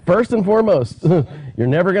first and foremost. You're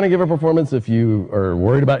never going to give a performance if you are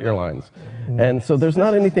worried about your lines. And so there's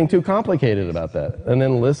not anything too complicated about that. And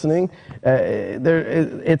then listening,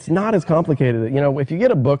 it's not as complicated. If you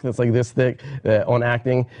get a book that's like this thick on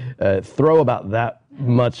acting, throw about that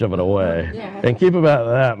much of it away and keep about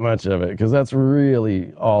that much of it, because that's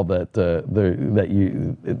really all that that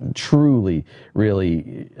you truly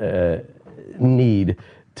really need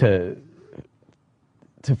to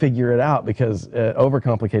figure it out, because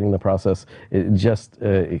overcomplicating the process,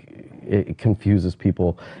 it confuses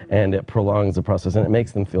people and it prolongs the process and it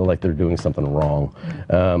makes them feel like they're doing something wrong,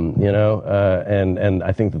 and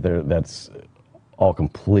I think that that's all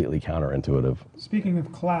completely counterintuitive. Speaking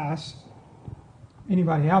of class,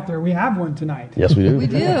 anybody out there, we have one tonight. Yes, we do. We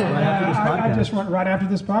do. I just want, right after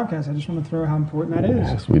this podcast, I just want to throw how important that is.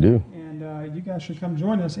 Yes, we do. And you guys should come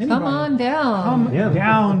join us. Anybody, Come on down. Come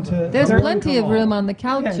down to. There's plenty of room on the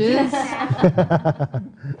couches.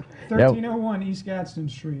 1301 East Gadsden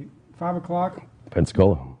Street, 5 o'clock.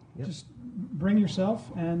 Pensacola. Just bring yourself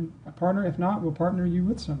and a partner. If not, we'll partner you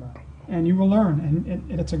with somebody, and you will learn.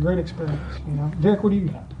 And it's a great experience. Derek, what do you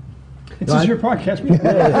got? This is your podcast. We've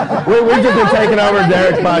just been taking over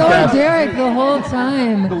Derek's podcast. Derek the whole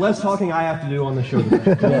time. The less talking I have to do on the show, the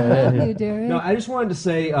better. Love you, Derek. No, I just wanted to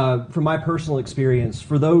say, from my personal experience,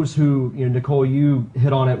 for those who, Nicole, you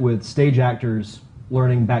hit on it with stage actors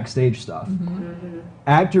learning backstage stuff.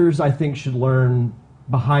 Actors, I think, should learn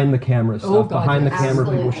behind the camera stuff. Behind the camera,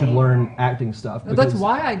 people should learn acting stuff. That's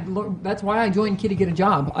why I joined Kitty Get a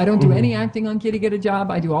Job. I don't do any acting on Kitty Get a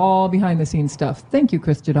Job. I do all behind the scenes stuff. Thank you,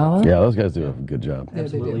 Chris Jadala. Yeah, those guys do a good job.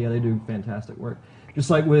 Absolutely, they do fantastic work. Just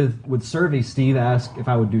like with Survey, Steve asked if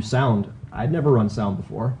I would do sound. I'd never run sound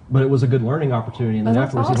before, but it was a good learning opportunity. And then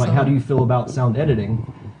afterwards, he's like, "How do you feel about sound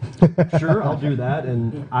editing?" Sure, I'll do that,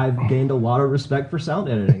 and I've gained a lot of respect for sound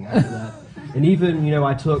editing after that. And even,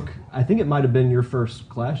 I think it might have been your first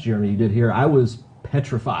class, Jeremy, you did here. I was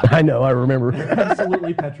petrified. I know, I remember.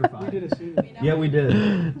 Absolutely petrified. We did a season. Yeah, we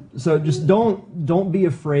did. So just don't be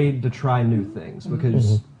afraid to try new things,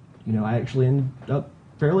 because, I actually ended up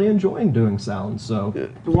fairly enjoying doing sound. So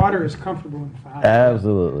the water is comfortable and fast.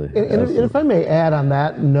 Absolutely. And if I may add on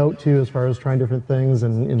that note, too, as far as trying different things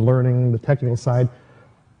and learning the technical side,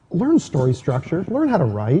 learn story structure, learn how to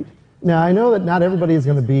write. Now, I know that not everybody is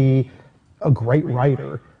going to be a great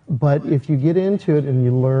writer, but if you get into it and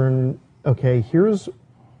you learn, okay, here's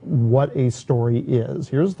what a story is,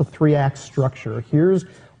 here's the 3-act structure, here's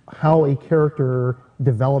how a character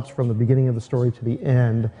develops from the beginning of the story to the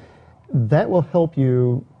end, that will help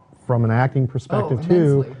you from an acting perspective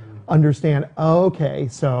too, understand, okay,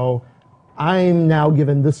 so I'm now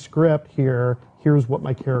given this script here, here's what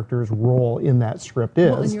my character's role in that script is.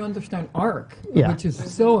 Well, and you understand arc, which is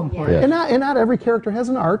so important. Yeah. And not every character has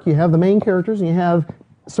an arc. You have the main characters and you have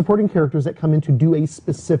supporting characters that come in to do a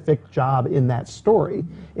specific job in that story.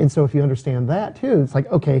 And so if you understand that too, it's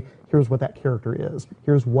like, okay, here's what that character is.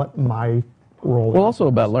 Here's what my role is. Well, also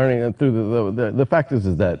about learning through the fact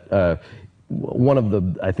is that one of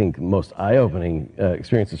the, I think, most eye-opening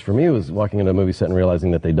experiences for me was walking into a movie set and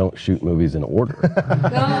realizing that they don't shoot movies in order.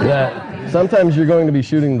 That sometimes you're going to be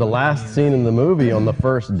shooting the last scene in the movie on the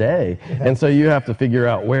first day, and so you have to figure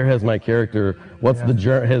out, where has my character, what's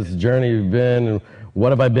his journey been, and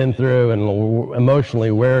what have I been through, and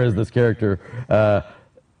emotionally, where is this character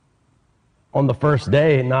on the first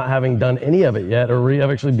day, not having done any of it yet,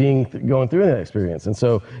 or actually going through that experience. And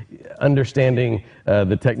so understanding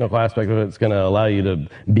the technical aspect of it's going to allow you to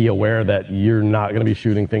be aware that you're not going to be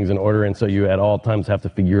shooting things in order, and so you at all times have to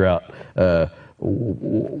figure out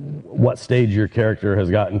what stage your character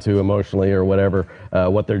has gotten to emotionally, or whatever,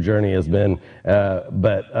 what their journey has been,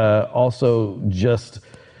 but also just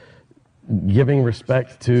giving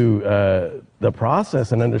respect to the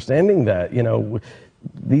process and understanding that,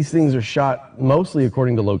 these things are shot mostly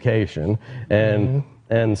according to location, and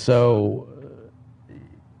so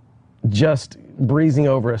just breezing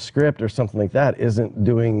over a script or something like that isn't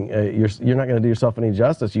doing, you're not going to do yourself any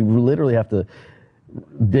justice. You literally have to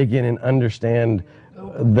dig in and understand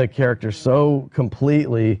the character so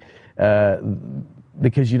completely,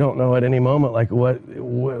 because you don't know at any moment like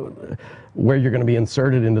where you're going to be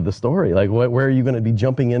inserted into the story, like where are you going to be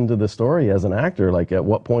jumping into the story as an actor, like at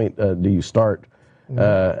what point do you start,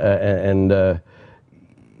 and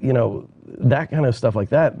you know, that kind of stuff like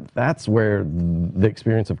that. That's where the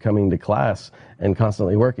experience of coming to class and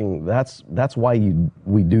constantly working, that's why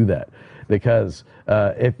we do that. Because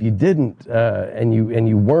if you didn't and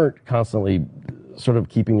you weren't constantly sort of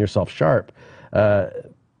keeping yourself sharp,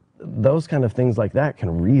 those kind of things like that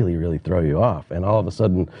can really, really throw you off. And all of a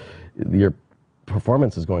sudden, your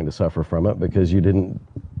performance is going to suffer from it because you didn't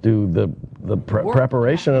do the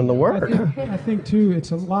preparation and the work. I think too,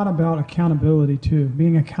 it's a lot about accountability too,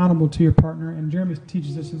 being accountable to your partner. And Jeremy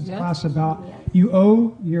teaches this in his class about you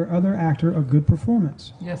owe your other actor a good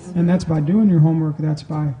performance. Yes. And that's by doing your homework. That's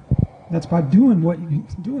by doing what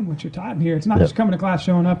you're taught here. It's not just coming to class,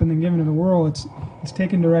 showing up, and then giving it a whirl. It's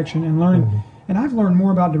taking direction and learning. Mm-hmm. And I've learned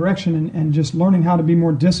more about direction and just learning how to be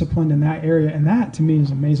more disciplined in that area. And that to me is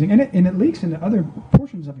amazing. And it leaks into other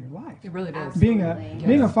portions of your life. It really does. Being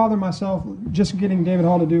a father myself, just getting David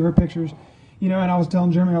Hall to do her pictures, you know, and I was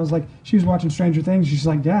telling Jeremy, I was like, she was watching Stranger Things. She's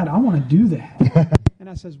like, Dad, I want to do that. And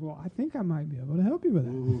I says, well, I think I might be able to help you with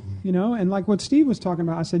that. You know, and like what Steve was talking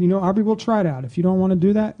about, I said, you know, Aubrey, we'll try it out. If you don't want to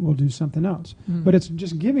do that, we'll do something else. Mm-hmm. But it's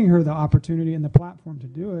just giving her the opportunity and the platform to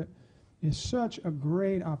do it is such a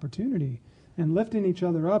great opportunity. And lifting each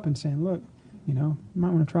other up and saying, look, you know, you might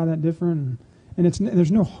want to try that different. And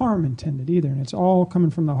there's no harm intended either. And it's all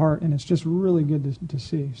coming from the heart. And it's just really good to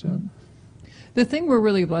see. So. Mm-hmm. The thing we're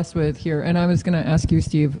really blessed with here, and I was going to ask you,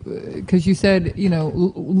 Steve, because you said, you know,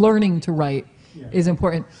 learning to write is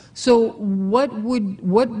important. So what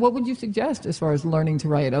would you suggest as far as learning to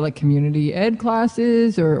write? Like community ed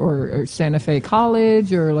classes or Santa Fe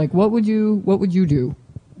College, or like what would you do?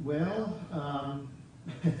 Well,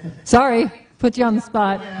 sorry, put you on the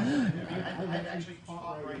spot. I actually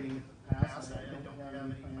taught writing in the past. I don't have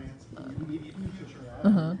any plans for the immediate future.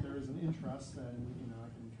 If there is an interest, then I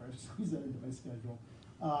can try to squeeze that into my schedule.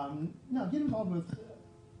 No, get involved with.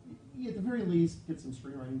 At the very least, get some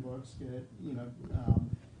screenwriting books. Read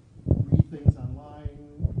things online.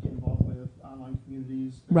 Get involved with online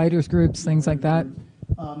communities, writers groups, things like that.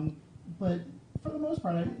 But for the most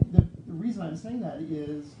part, the reason I'm saying that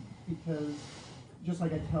is because. Just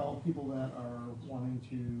like I tell people that are wanting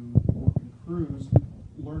to work in crews,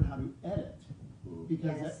 learn how to edit.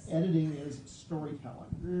 Because editing is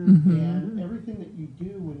storytelling. Mm-hmm. And everything that you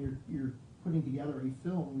do when you're putting together a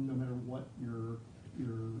film, no matter what your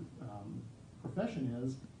profession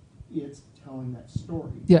is, it's telling that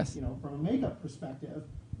story. Yes. From a makeup perspective,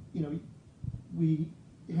 we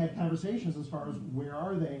had conversations as far as where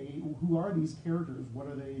are they, who are these characters, what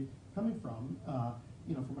are they coming from?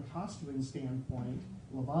 From a costuming standpoint,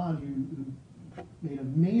 Lavon, who made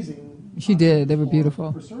amazing. She did. They were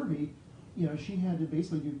beautiful. For Servi, she had to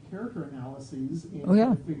basically do character analyses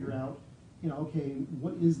and figure out, okay,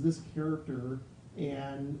 what is this character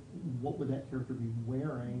and what would that character be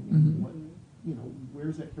wearing, and what,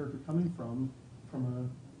 where's that character coming from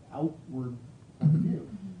an outward point of view.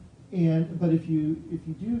 But if you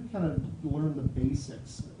do kind of learn the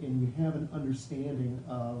basics and you have an understanding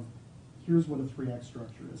of here's what a 3-act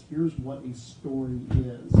structure is, here's what a story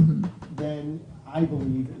is, then I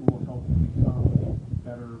believe it will help you become a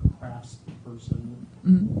better craftsperson,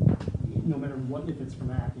 no matter what, if it's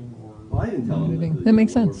from acting or... Well, I didn't tell them that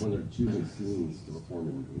makes sense. When they're choosing scenes to perform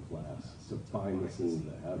in class, to find the scenes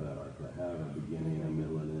that have that arc, that have a beginning, a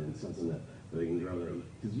middle, and then something that they can grow their...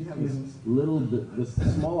 Because you have this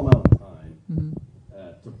small amount of time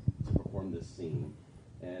to perform this scene.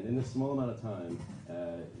 And in this small amount of time,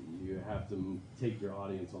 you have to take your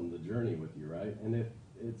audience on the journey with you, right? And if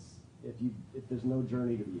there's no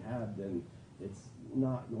journey to be had, then it's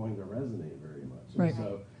not going to resonate very much. Right. And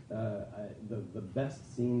so the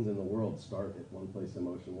best scenes in the world start at one place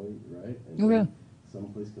emotionally, right? And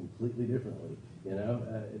someplace completely differently.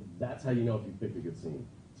 That's how you know if you picked a good scene.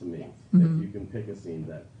 To me, if you can pick a scene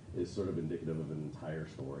that is sort of indicative of an entire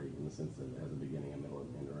story in the sense that it has a beginning, a middle,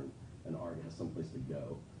 and end, or an arc, it has someplace to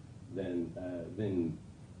go, then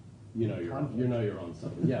you're on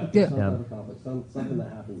something. Something that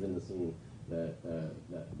happens in the scene that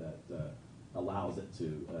allows it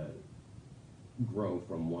to grow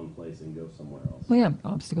from one place and go somewhere else. Well, yeah,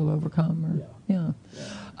 obstacle overcome.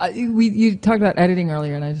 You talked about editing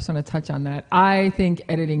earlier, and I just want to touch on that. I think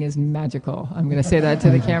editing is magical. I'm going to say that to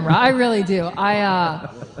the camera. I really do.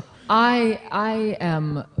 I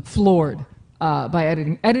am floored by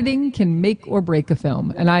editing. Editing can make or break a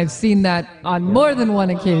film, and I've seen that on more than one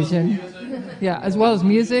occasion. Yeah, as well as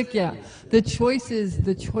music. Yeah, the choices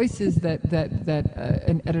that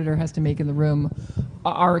an editor has to make in the room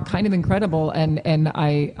are kind of incredible, and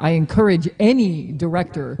I encourage any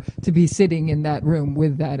director to be sitting in that room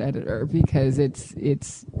with that editor, because it's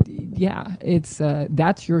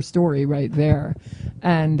that's your story right there.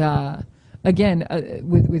 And again,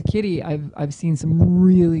 with Kitty, I've seen some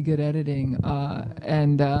really good editing,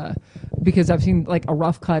 and because I've seen like a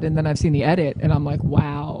rough cut and then I've seen the edit, and I'm like,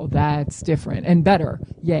 wow, that's different and better.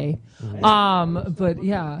 Yay! But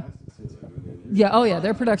yeah. Yeah. Oh, yeah.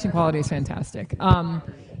 Their production quality is fantastic. But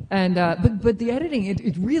the editing,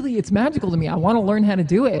 it's magical to me. I want to learn how to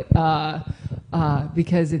do it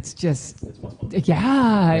because it's just,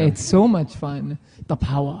 it's so much fun. The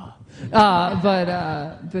power. But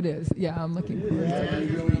it is. Yeah, I'm looking forward to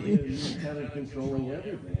it. You're kind of controlling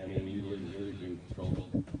everything. I mean, you can control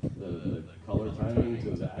the color timing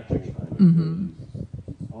to the action timing,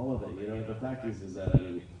 all of it. You know, the fact is that I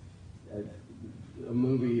mean. A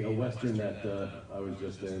movie, a Western that I was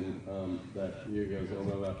just in that you guys don't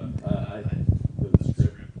know about. The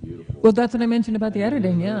script, beautiful. Well, that's what I mentioned about the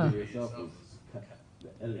editing, The yeah. movie itself was, the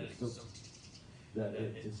editing was so, that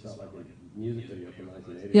it just felt like a music video from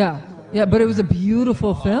 1980. Yeah, but it was a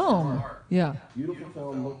beautiful film. Yeah. Beautiful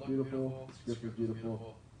film, looked beautiful, the script was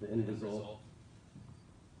beautiful, the end result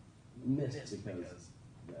missed because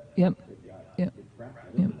Yep. it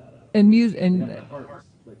cracked into that. And music and.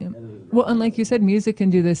 Well, and like you said, music can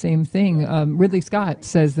do the same thing. Ridley Scott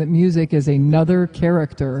says that music is another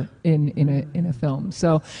character in a film.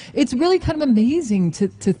 So it's really kind of amazing to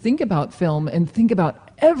think about film and think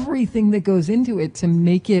about everything that goes into it to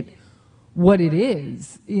make it what it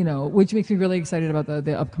is, you know, which makes me really excited about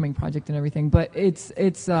the upcoming project and everything. But it's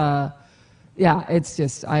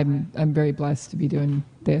just I'm very blessed to be doing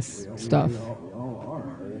this stuff. We all are,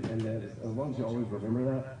 and as long as you always remember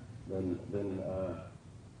that, then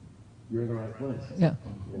you're in the right place. Yeah.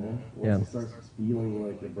 You know? Once it starts feeling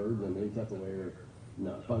like a burden in any type of way or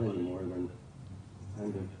not fun anymore, then it's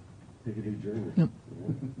time to take a new journey. Yep. You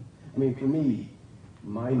know? I mean, for me,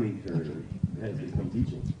 my new journey has become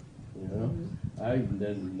teaching. You know? I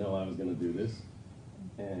didn't know I was going to do this.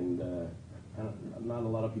 And not a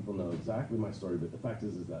lot of people know exactly my story, but the fact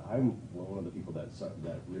is that I'm one of the people that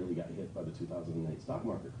really got hit by the 2008 stock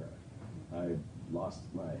market crash. I lost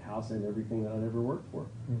my house and everything that I'd ever worked for,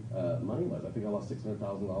 money-wise. I think I lost $600,000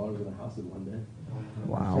 in a house in one day.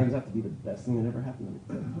 Wow. It turns out to be the best thing that ever happened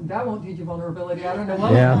to me. That won't teach you vulnerability. I don't know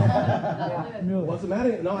what. What's the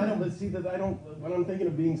matter? No, I don't. But see, that I don't. When I'm thinking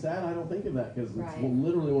of being sad, I don't think of that because it's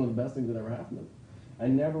literally one of the best things that ever happened to me. I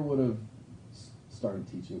never would have started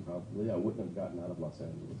teaching. Probably, I wouldn't have gotten out of Los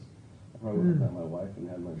Angeles. I probably wouldn't have met my wife and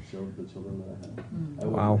had the children that I had. I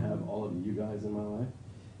wouldn't have all of you guys in my life.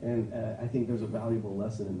 And I think there's a valuable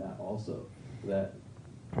lesson in that also, that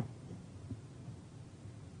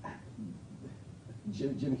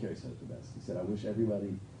Jim Carrey said it the best. He said, I wish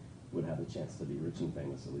everybody would have the chance to be rich and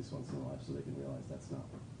famous at least once in a life so they can realize that's not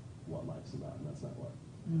what life's about and that's not what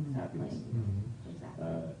happiness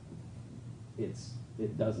is.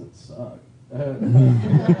 It doesn't suck.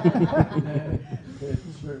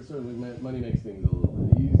 Certainly money makes things a little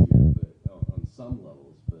bit easier, but on some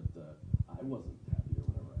levels, but I wasn't happier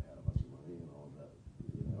whenever I had a bunch of money and all of that,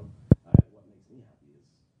 you know. What makes me happy is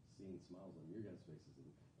seeing smiles on your guys' faces and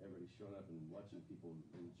everybody showing up and watching people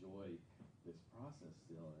enjoy this process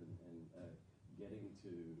still and getting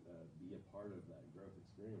to be a part of that growth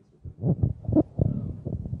experience with them.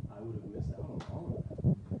 I would have missed out on all of that.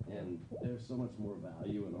 And there's so much more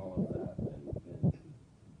value in all of that than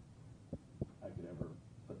I could ever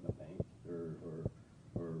put in the bank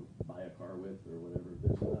or buy a car with or whatever.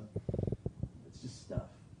 There's enough. It's just stuff.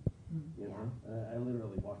 You know? I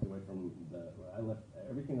literally walked away from I left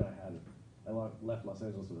everything that I had. I left Los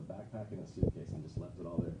Angeles with a backpack and a suitcase and just left it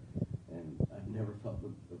all there. And I've never felt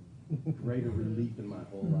a greater relief in my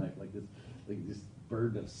whole life. Like this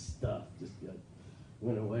burden of stuff just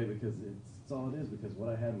went away because it's all it is. Because what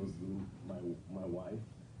I had was my wife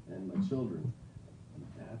and my children.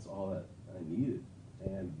 That's all that I needed.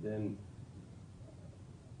 And then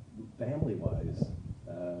family-wise,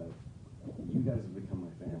 you guys have become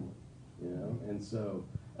my family. You know, and so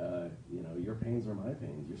you know, your pains are my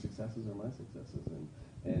pains, your successes are my successes,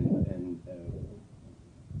 and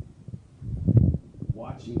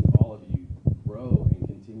watching all of you grow and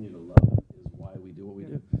continue to love it is why we do what we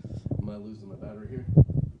do. Am I losing my battery here?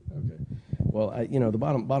 Okay. Well, you know, the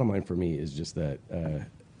bottom line for me is just that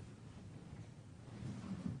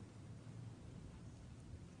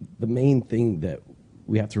the main thing that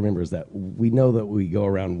we have to remember is that we know that we go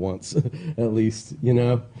around once, at least,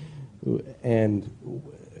 and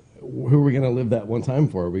who are we going to live that one time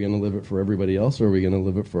for? Are we going to live it for everybody else, or are we going to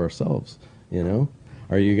live it for ourselves?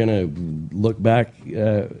 Are you going to look back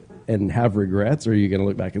and have regrets, or are you going to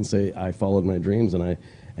look back and say, I followed my dreams and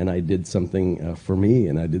I did something for me,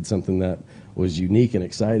 and I did something that was unique and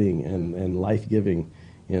exciting and life-giving,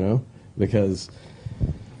 because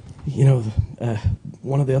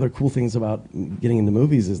one of the other cool things about getting into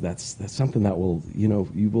movies is that's something that will,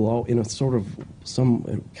 you will all, in a sort of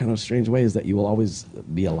some kind of strange way, is that you will always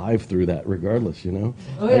be alive through that regardless, Oh,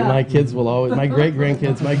 Like yeah. my kids will always, my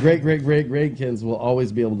great-grandkids, my great-great-great-grandkids will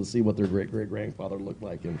always be able to see what their great-great-grandfather looked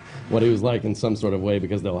like and what he was like in some sort of way,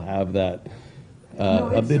 because they'll have that. No,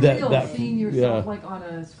 it's surreal seeing yourself yeah. like on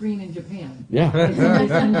a screen in Japan. Yeah. Like somebody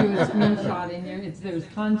sends you a screenshot and there's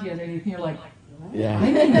kanji underneath, and you're like, Yeah.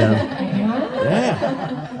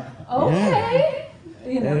 Yeah. Okay.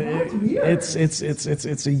 That's weird.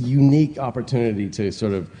 It's a unique opportunity to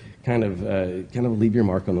sort of kind of leave your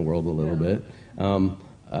mark on the world a little bit.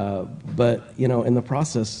 But in the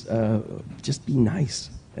process, just be nice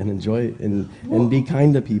and enjoy it and be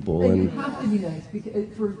kind to people. And you have to be nice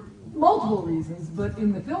because, for multiple reasons, but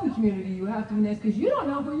in the film community, you have to be nice because you don't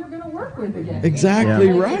know who you're going to work with again. Exactly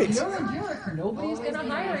right. If you're a jerk, nobody's going to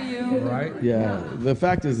hire you. Right. Yeah. The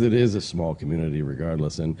fact is, it is a small community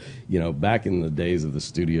regardless. And, back in the days of the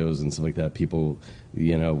studios and stuff like that, people,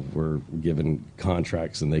 were given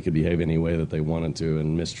contracts and they could behave any way that they wanted to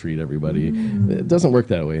and mistreat everybody. It doesn't work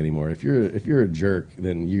that way anymore. If you're a jerk,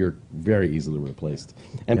 then you're very easily replaced.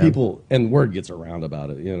 And people, and word gets around about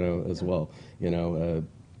it, as well.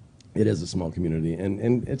 It is a small community,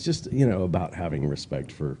 and it's just, about having respect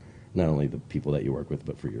for not only the people that you work with,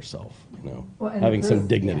 but for yourself, Well, and having the crew, some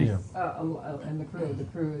dignity. And the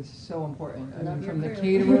crew is so important. I mean, from the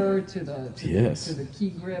caterer to the Yes. to the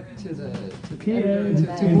key grip to the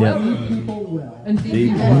PA. to whoever people will and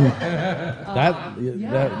feed people well.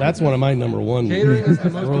 That's one of my number one Catering is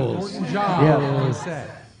the most rules. important job on the set.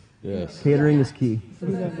 Yes. Catering is key. I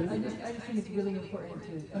just think it's really important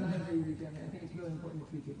to, and I agree with you, Jeremy, I think it's really important to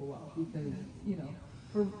treat people well because,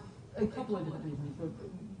 for a couple of different reasons.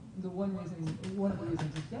 But one of the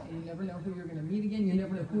reasons is, you never know who you're going to meet again. You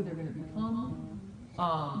never know who they're going to become.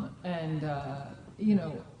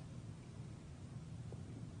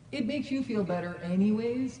 It makes you feel better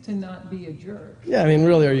anyways to not be a jerk. Yeah, I mean,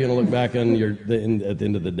 really, are you going to look back on at the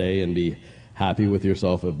end of the day and be happy with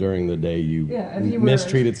yourself if during the day you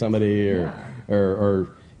mistreated somebody or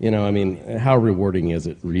I mean, how rewarding is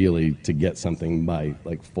it really to get something by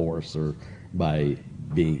force or by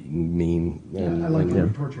being mean? I like to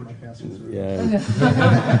torture my bastards. Yeah.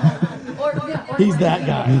 or He's that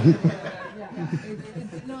guy.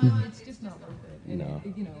 It's just not worth it. And No.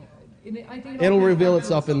 I think It'll reveal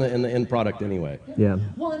itself in the end product anyway. Yeah.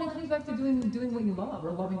 Well, and it comes back to doing what you love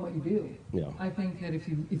or loving what you do. Yeah. I think that if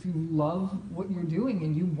you love what you're doing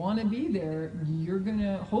and you want to be there, you're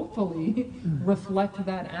gonna hopefully reflect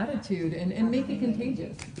that attitude and make it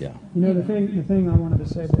contagious. Yeah. The thing I wanted to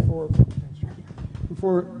say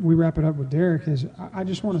before we wrap it up with Derek is I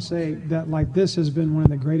just want to say that this has been one of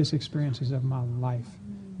the greatest experiences of my life,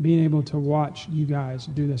 being able to watch you guys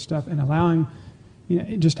do this stuff and allowing.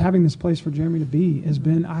 Just having this place for Jeremy to be has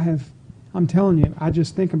been, I'm telling you, I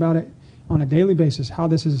just think about it on a daily basis, how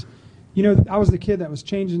this is, I was the kid that was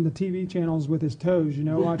changing the TV channels with his toes,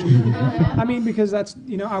 watching. I mean, because that's,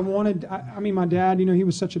 my dad, he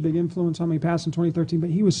was such a big influence on me, passed in 2013, but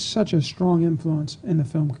he was such a strong influence in the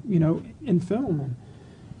film, in film.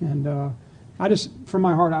 And I just, from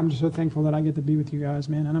my heart, I'm just so thankful that I get to be with you guys,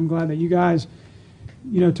 man. And I'm glad that you guys,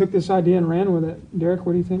 took this idea and ran with it. Derek,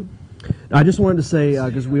 what do you think? I just wanted to say,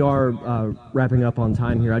 because we are wrapping up on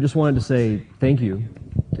time here, I just wanted to say thank you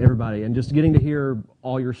to everybody. And just getting to hear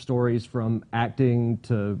all your stories from acting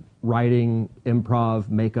to writing, improv,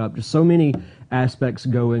 makeup, just so many aspects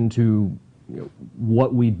go into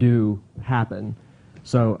what we do happen.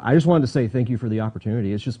 So I just wanted to say thank you for the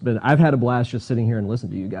opportunity. It's just been, I've had a blast just sitting here and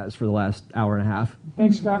listening to you guys for the last hour and a half.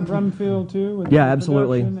 Thanks, Scott Drumfield, too. With Yeah, the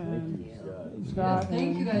absolutely. production, and Scott.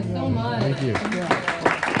 Thank you guys so much. Thank you.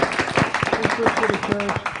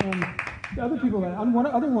 Church and the other people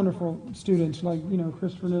other wonderful students like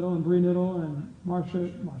Christopher Niddle and Bree Niddle and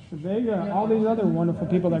Marsha Vega, all these other wonderful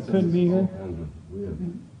people that couldn't be here.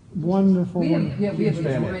 Wonderful. We have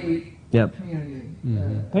a great community.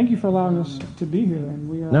 Thank you for allowing us to be here, and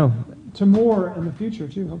we No. to more in the future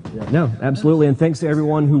too. Hopefully. No, absolutely. And thanks to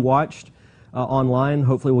everyone who watched. online.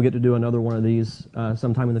 Hopefully we'll get to do another one of these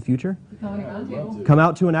sometime in the future. Comedy Roundtable. Come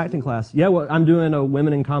out to an acting class. Yeah, well, I'm doing a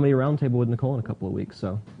Women in Comedy Roundtable with Nicole in a couple of weeks,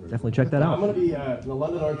 so definitely check that out. I'm going to be, the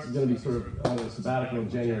London Arts is going to be sort of on a sabbatical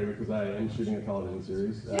in January because I am shooting a television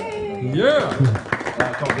series. Called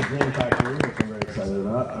The Dream Factory, which I'm very excited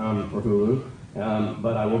about, for Hulu.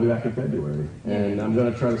 But I will be back in February. And I'm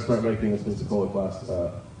going to try to start making this Pensacola class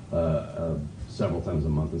several times a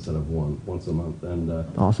month instead of once a month. And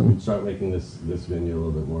awesome. Start making this venue a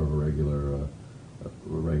little bit more of a regular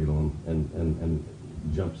one and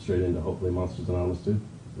jump straight into hopefully Monsters Anonymous too.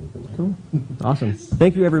 Cool. Awesome.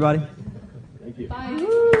 Thank you, everybody. Thank you. Bye.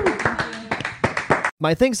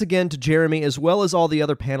 My thanks again to Jeremy, as well as all the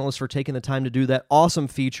other panelists, for taking the time to do that awesome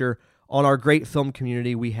feature on our great film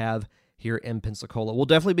community we have here in Pensacola. We'll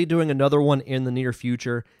definitely be doing another one in the near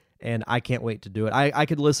future, and I can't wait to do it. I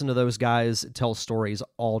could listen to those guys tell stories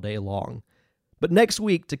all day long. But next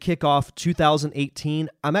week, to kick off 2018,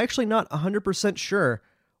 I'm actually not 100% sure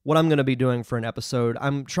what I'm going to be doing for an episode.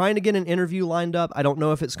 I'm trying to get an interview lined up. I don't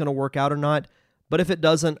know if it's going to work out or not, but if it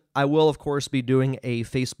doesn't, I will, of course, be doing a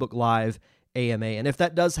Facebook Live AMA. And if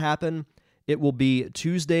that does happen, it will be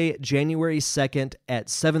Tuesday, January 2nd at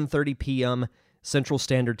 7:30 p.m. Central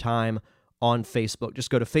Standard Time on Facebook. Just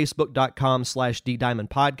go to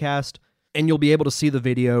facebook.com/DDiamondPodcast, and you'll be able to see the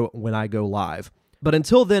video when I go live. But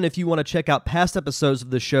until then, if you want to check out past episodes of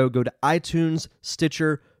the show, go to iTunes,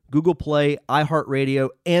 Stitcher, Google Play, iHeartRadio,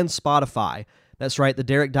 and Spotify. That's right, the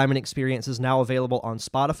Derek Diamond Experience is now available on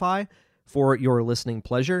Spotify for your listening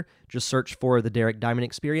pleasure. Just search for the Derek Diamond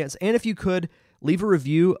Experience. And if you could, leave a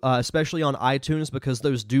review, especially on iTunes, because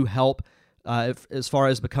those do help as far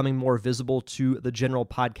as becoming more visible to the general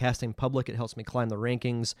podcasting public. It helps me climb the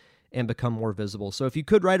rankings and become more visible. So if you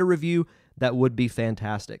could write a review, that would be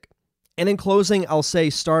fantastic. And in closing, I'll say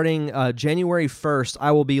starting January 1st,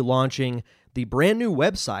 I will be launching the brand new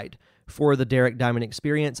website for the Derek Diamond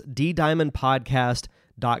Experience,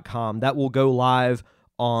 ddiamondpodcast.com. That will go live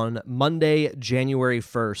on Monday, January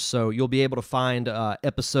 1st. So you'll be able to find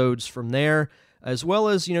episodes from there, as well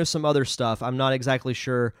as, some other stuff. I'm not exactly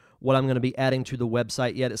sure what I'm going to be adding to the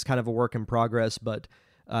website yet. It's kind of a work in progress, but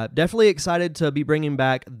definitely excited to be bringing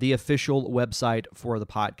back the official website for the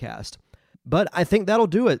podcast. But I think that'll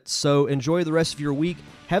do it. So enjoy the rest of your week.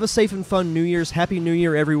 Have a safe and fun New Year's. Happy New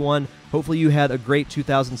Year, everyone. Hopefully you had a great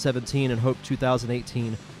 2017 and hope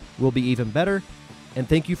 2018 will be even better. And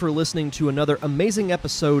thank you for listening to another amazing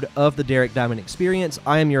episode of the Derek Diamond Experience.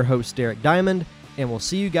 I am your host, Derek Diamond, and we'll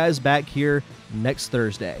see you guys back here next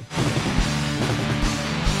Thursday.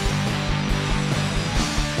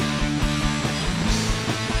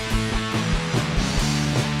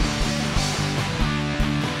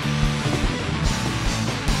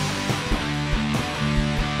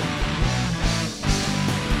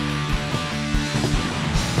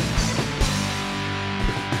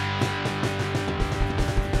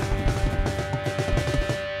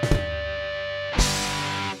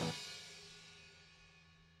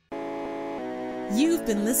 You've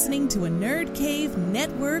been listening to a Nerd Cave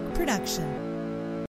Network production.